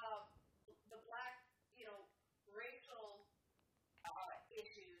intersection of the black, racial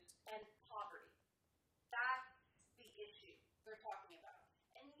issues and poverty. That's the issue they're talking about.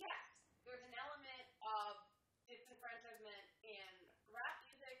 And yes, there's an element of disenfranchisement in rap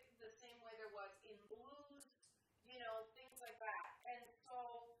music the same way there was in blues, things like that. And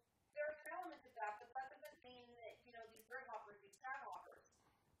so there's an element of that, but that doesn't mean that, these bird hoppers, these cat hoppers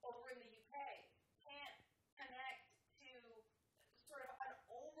over in the UK can't connect to sort of an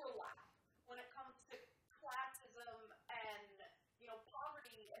overlap when it comes to classism and,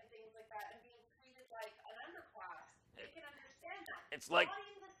 poverty and things like that, and being treated like an underclass. They can understand that. It's like not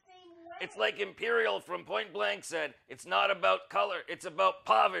in the same way. It's like Imperial from Point Blank said, it's not about color, it's about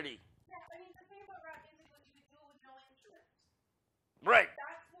poverty. Yeah, I mean, the thing about rap music was you could do it with no instruments. Right.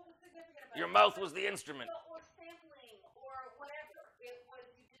 That's what was significant about it. Your mouth was the instrument. Or sampling, or whatever. It was,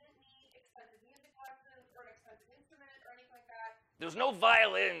 you didn't need expensive music lessons, or an expensive instrument, or anything like that. There's no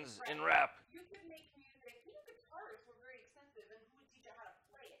violins in rap. You could make music, guitars were very expensive, and who would teach you how to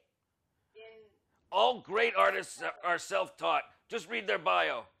play it? All great artists are self-taught. Just read their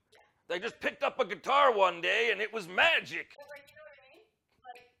bio. They just picked up a guitar one day and it was magic. But you know what I mean?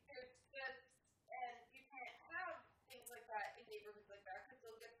 There's just, and you can't have things like that in neighborhoods like that because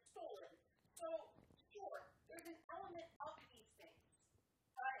they'll get stolen. So, sure, there's an element of these things,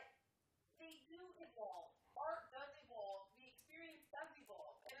 but they do evolve. Art does evolve. The experience does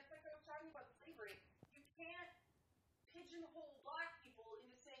evolve. And it's like I was talking about slavery.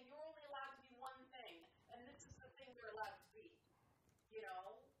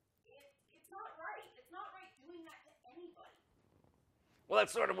 Well,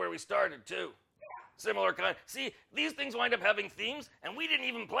 that's sort of where we started, too. Similar kind. See, these things wind up having themes, and we didn't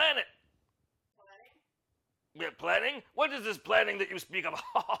even plan it. Planning? Yeah, planning? What is this planning that you speak of? That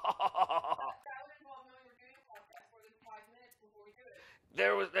would involve knowing we're doing a podcast more than 5 minutes before we do it.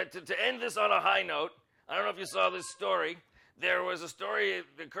 There was to end this on a high note. I don't know if you saw this story. There was a story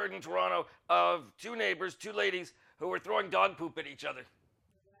that occurred in Toronto of two neighbors, two ladies, who were throwing dog poop at each other.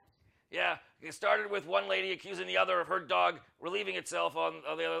 Yeah, it started with one lady accusing the other of her dog relieving itself on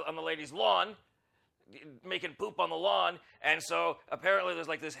the lady's lawn, making poop on the lawn, and so apparently there's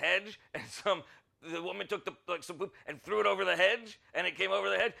like this hedge, and the woman took some poop and threw it over the hedge, and it came over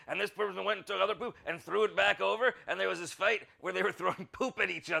the hedge, and this person went and took other poop and threw it back over, and there was this fight where they were throwing poop at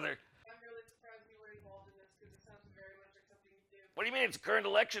each other. I'm really surprised you were involved in this because it sounds very much like something you do. What do you mean? It's a current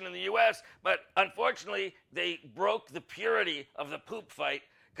election in the U.S., but unfortunately they broke the purity of the poop fight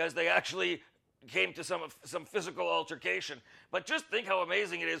because they actually came to some physical altercation. But just think how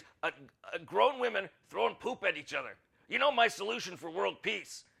amazing it is, grown women throwing poop at each other. You know my solution for world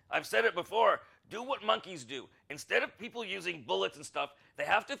peace? I've said it before. Do what monkeys do. Instead of people using bullets and stuff, they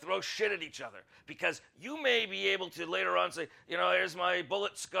have to throw shit at each other. Because you may be able to later on say, you know, here's my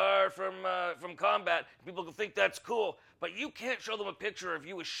bullet scar from combat. People can think that's cool. But you can't show them a picture of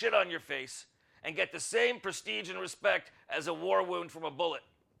you with shit on your face and get the same prestige and respect as a war wound from a bullet.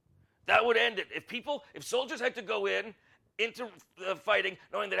 That would end it. If soldiers had to go into fighting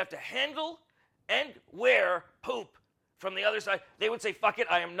knowing they'd have to handle and wear poop from the other side, they would say, fuck it,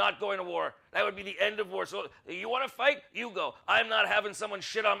 I am not going to war. That would be the end of war. So you want to fight? You go. I'm not having someone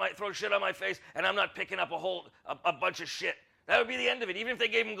throw shit on my face, and I'm not picking up a bunch of shit. That would be the end of it, even if they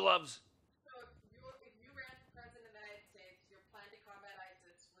gave them gloves. So if you ran for president of the United States, your plan to combat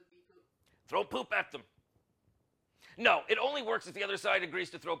ISIS would be poop. Throw poop at them. No, it only works if the other side agrees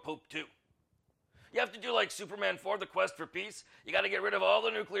to throw poop too. You have to do like Superman 4, The Quest for Peace. You got to get rid of all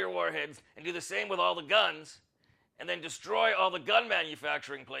the nuclear warheads and do the same with all the guns, and then destroy all the gun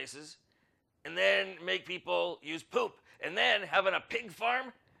manufacturing places, and then make people use poop. And then having a pig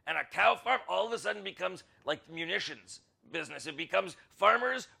farm and a cow farm all of a sudden becomes like munitions business. It becomes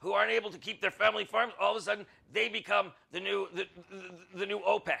farmers who aren't able to keep their family farms. All of a sudden, they become the new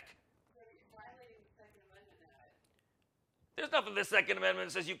OPEC. There's nothing in the Second Amendment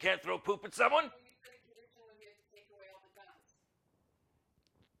that says you can't throw poop at someone.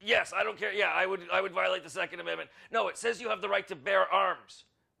 Yes, I don't care. Yeah, I would violate the Second Amendment. No, it says you have the right to bear arms.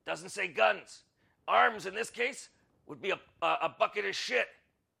 Doesn't say guns. Arms, in this case, would be a bucket of shit.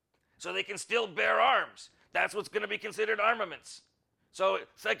 So they can still bear arms. That's what's going to be considered armaments. So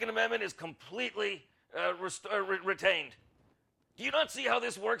Second Amendment is completely retained. Do you not see how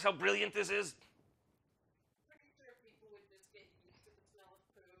this works, how brilliant this is?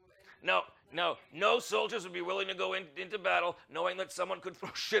 No soldiers would be willing to go into battle knowing that someone could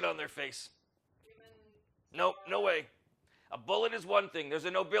throw shit on their face. No way. A bullet is one thing. There's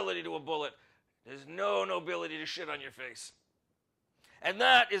a nobility to a bullet. There's no nobility to shit on your face. And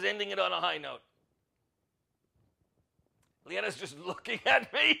that is ending it on a high note. Leanna's just looking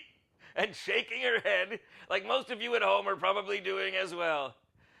at me and shaking her head, like most of you at home are probably doing as well.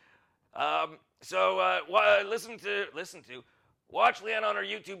 Watch Leanna on her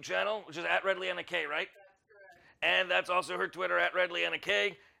YouTube channel, which is @RedLeannaK, right? That's correct. And that's also her Twitter,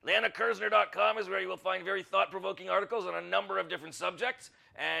 @RedLeannaK. LeannaKersner.com is where you will find very thought-provoking articles on a number of different subjects,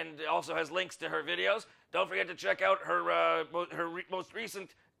 and also has links to her videos. Don't forget to check out her most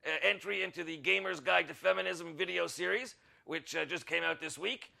recent entry into the Gamer's Guide to Feminism video series, which just came out this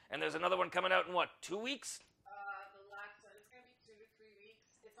week. And there's another one coming out in, 2 weeks? It's going to be 2 to 3 weeks.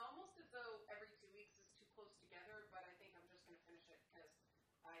 It's almost as though every 2 weeks is too close together, but I think I'm just going to finish it because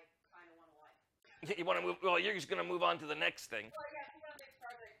I kind of want to like. You want to move? Well, you're just going to move on to the next thing. Well, yeah, it's not a big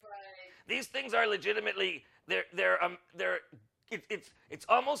project, but These things are legitimately it's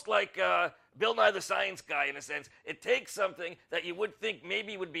almost like Bill Nye the Science Guy in a sense. It takes something that you would think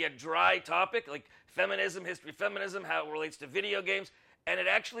maybe would be a dry topic like feminism, history of feminism, how it relates to video games, and it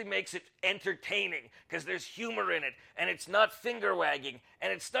actually makes it entertaining because there's humor in it, and it's not finger wagging,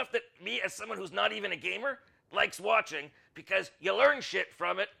 and it's stuff that me as someone who's not even a gamer likes watching because you learn shit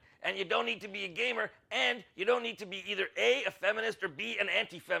from it. And you don't need to be a gamer, and you don't need to be either A, a feminist, or B, an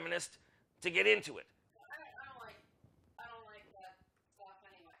anti-feminist to get into it. I don't like that stuff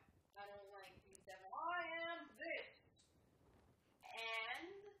anyway. I don't like these that I am this.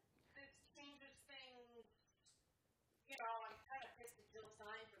 And this changes things, I'm kind of pissed at Jill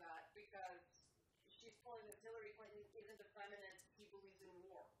Stein for that because she's pulling this Hillary Clinton isn't a feminist, he believes in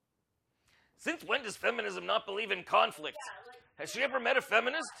war. Since when does feminism not believe in conflict? Yeah, Has she ever met a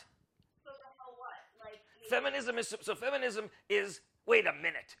feminist? So the hell what? Feminism is Wait a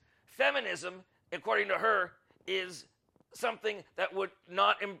minute. Feminism, according to her, is something that would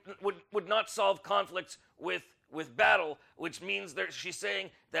not solve conflicts with battle, which means that she's saying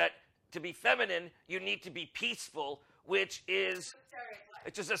that to be feminine, you need to be peaceful, which is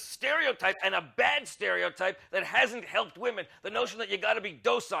it's just a stereotype and a bad stereotype that hasn't helped women. The notion that you got to be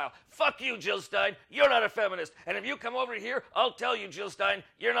docile. Fuck you, Jill Stein. You're not a feminist. And if you come over here, I'll tell you, Jill Stein,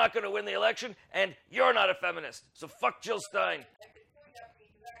 you're not going to win the election, and you're not a feminist. So fuck Jill Stein.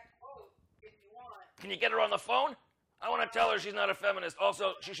 Can you get her on the phone? I want to tell her she's not a feminist.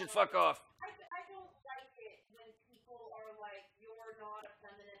 Also, she should fuck off. I don't like it when people are like, you're not a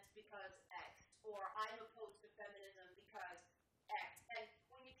feminist because X, or I'm opposed to feminism because X. And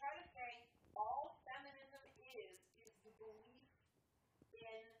when you try to say all feminism is the belief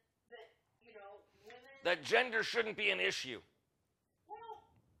in that, women... That gender shouldn't be an issue. Well,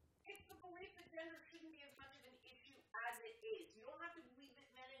 it's the belief that gender shouldn't be as much of an issue as it is. You don't have to believe that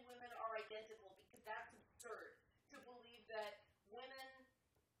men and women are identical because that's absurd. To believe that women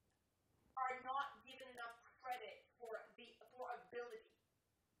are not given enough credit for ability,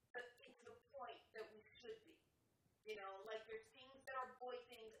 but it's the point that we should be. Like there's things that are boy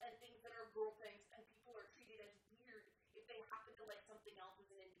things and things that are girl things, and people are treated as weird if they happen to like something else as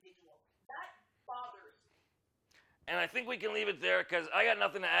an individual. That bothers me. And I think we can leave it there because I got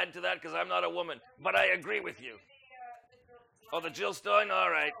nothing to add to that because I'm not a woman. But I agree with you. The Jill Stein?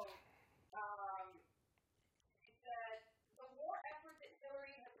 All right.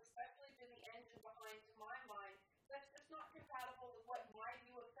 Compatible with what my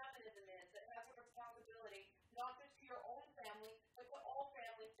view of feminism is, that has a responsibility not just to your own family, but to all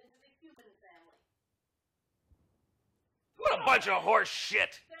families and to the human family. What a bunch of horse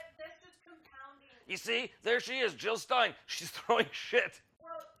shit. That's just compounding. You see, there she is, Jill Stein. She's throwing shit.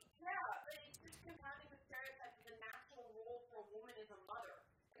 Well, yeah, but it's just compounding the stereotype that the natural role for a woman is a mother.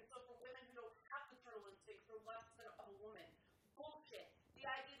 And so for women who don't have maternal instincts, they're less than a woman. Bullshit. The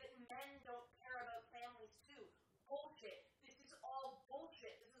idea that men don't care about families too. Bullshit. This is all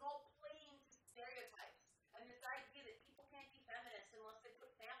bullshit. This is all playing to stereotypes. And this idea that people can't be feminists unless they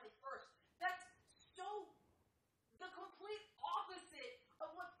put family first. That's so the complete opposite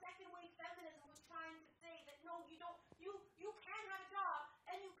of what second wave feminism was trying to say. That no, you don't. You can have a job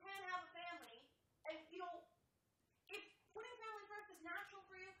and you can have a family, and if putting family first is natural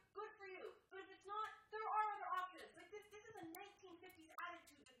for you, good for you. But if it's not, there are other options. Like this is a 1950s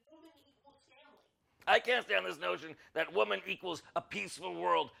attitude that woman equals family. I can't stand this notion that woman equals a peaceful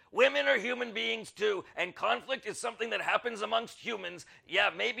world. Women are human beings too, and conflict is something that happens amongst humans. Yeah,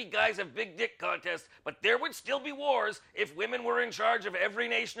 maybe guys have big dick contests, but there would still be wars if women were in charge of every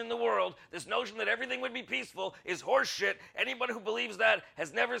nation in the world. This notion that everything would be peaceful is horseshit. Anybody who believes that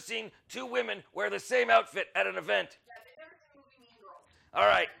has never seen two women wear the same outfit at an event. Yeah, they've never seen the movie Mean Girls. All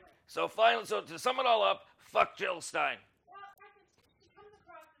right, so to sum it all up, fuck Jill Stein.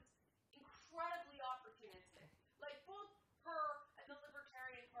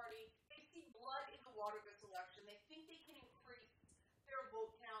 They think they can increase their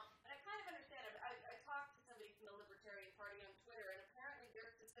vote count. And I kind of understand it. I talked to somebody from the Libertarian Party on Twitter, and apparently their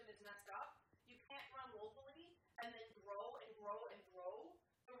system is messed up. You can't run locally and then grow and grow and grow.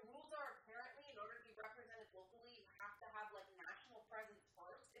 The rules are apparently, in order to be represented locally, you have to have like national presence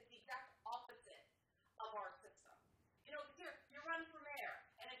first. It's the exact opposite of our system. Because you're running for mayor,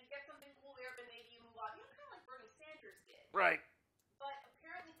 and if you get something cool there, then maybe you move on. Kind of like Bernie Sanders did. Right. But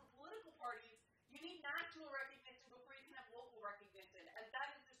apparently for political parties, you need national recognition before you can have local recognition, and that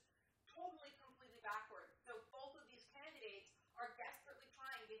is just totally, completely backwards. So both of these candidates are desperately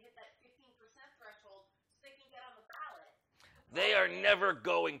trying to hit that 15% threshold so they can get on the ballot. They are never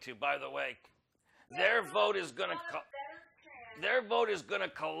going to, by the way. Their vote is going to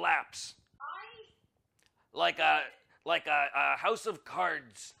collapse. Like a house of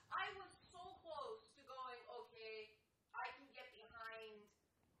cards. I was so close to going, okay, I can get behind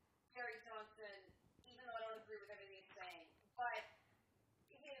Terry Johnson, even though I don't agree with everything he's saying. But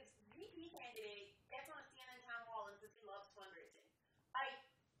his VP candidate gets on a CNN town hall and says he loves fundraising. I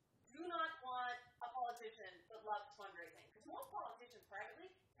do not want a politician that loves fundraising. Because most politicians privately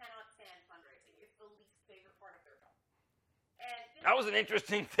cannot stand fundraising. It's the least favorite part of their job. That was an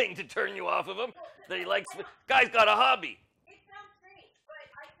interesting thing to turn you off of him. That he likes. Guy's got a hobby. It sounds strange, but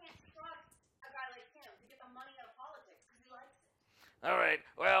I can't trust a guy like him to get the money out of politics because he likes it. All right.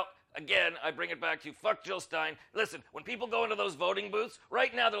 Well, again, I bring it back to fuck Jill Stein. Listen, when people go into those voting booths,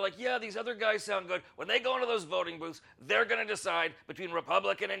 right now they're like, yeah, these other guys sound good. When they go into those voting booths, they're going to decide between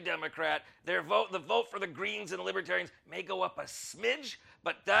Republican and Democrat. The vote for the Greens and Libertarians may go up a smidge,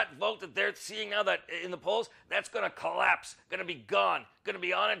 but that vote that they're seeing now that in the polls, that's going to collapse, going to be gone, going to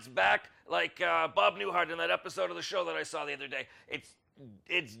be on its back like Bob Newhart in that episode of the show that I saw the other day.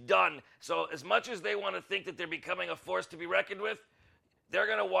 It's done. So as much as they want to think that they're becoming a force to be reckoned with, they're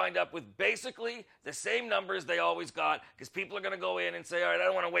going to wind up with basically the same numbers they always got, because people are going to go in and say, all right, I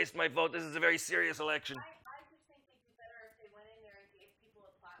don't want to waste my vote. This is a very serious election. I just think they'd do better if they went in there and gave people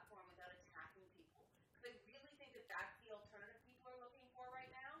a platform without attacking people. Because I really think that that's the alternative people are looking for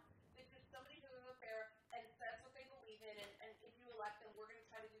right now. It's just somebody who goes up there and says what they believe in, and if you elect them, we're going to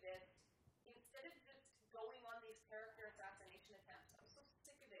try to do this. Instead of just going on these character assassination attempts. I'm so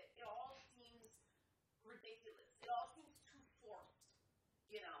sick of it. It all seems ridiculous. It all seems too forced.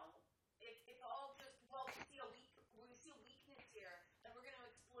 You know, it's all just, well, we see a weakness here, and we're going to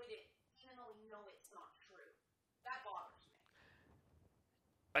exploit it, even though we know it's not true. That bothers me.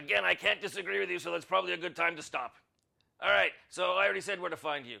 Again, I can't disagree with you, so that's probably a good time to stop. All right, so I already said where to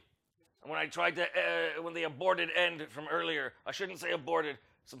find you. And when I tried to, when the aborted end from earlier, I shouldn't say aborted.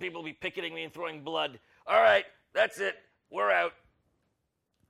 Some people will be picketing me and throwing blood. All right, that's it. We're out.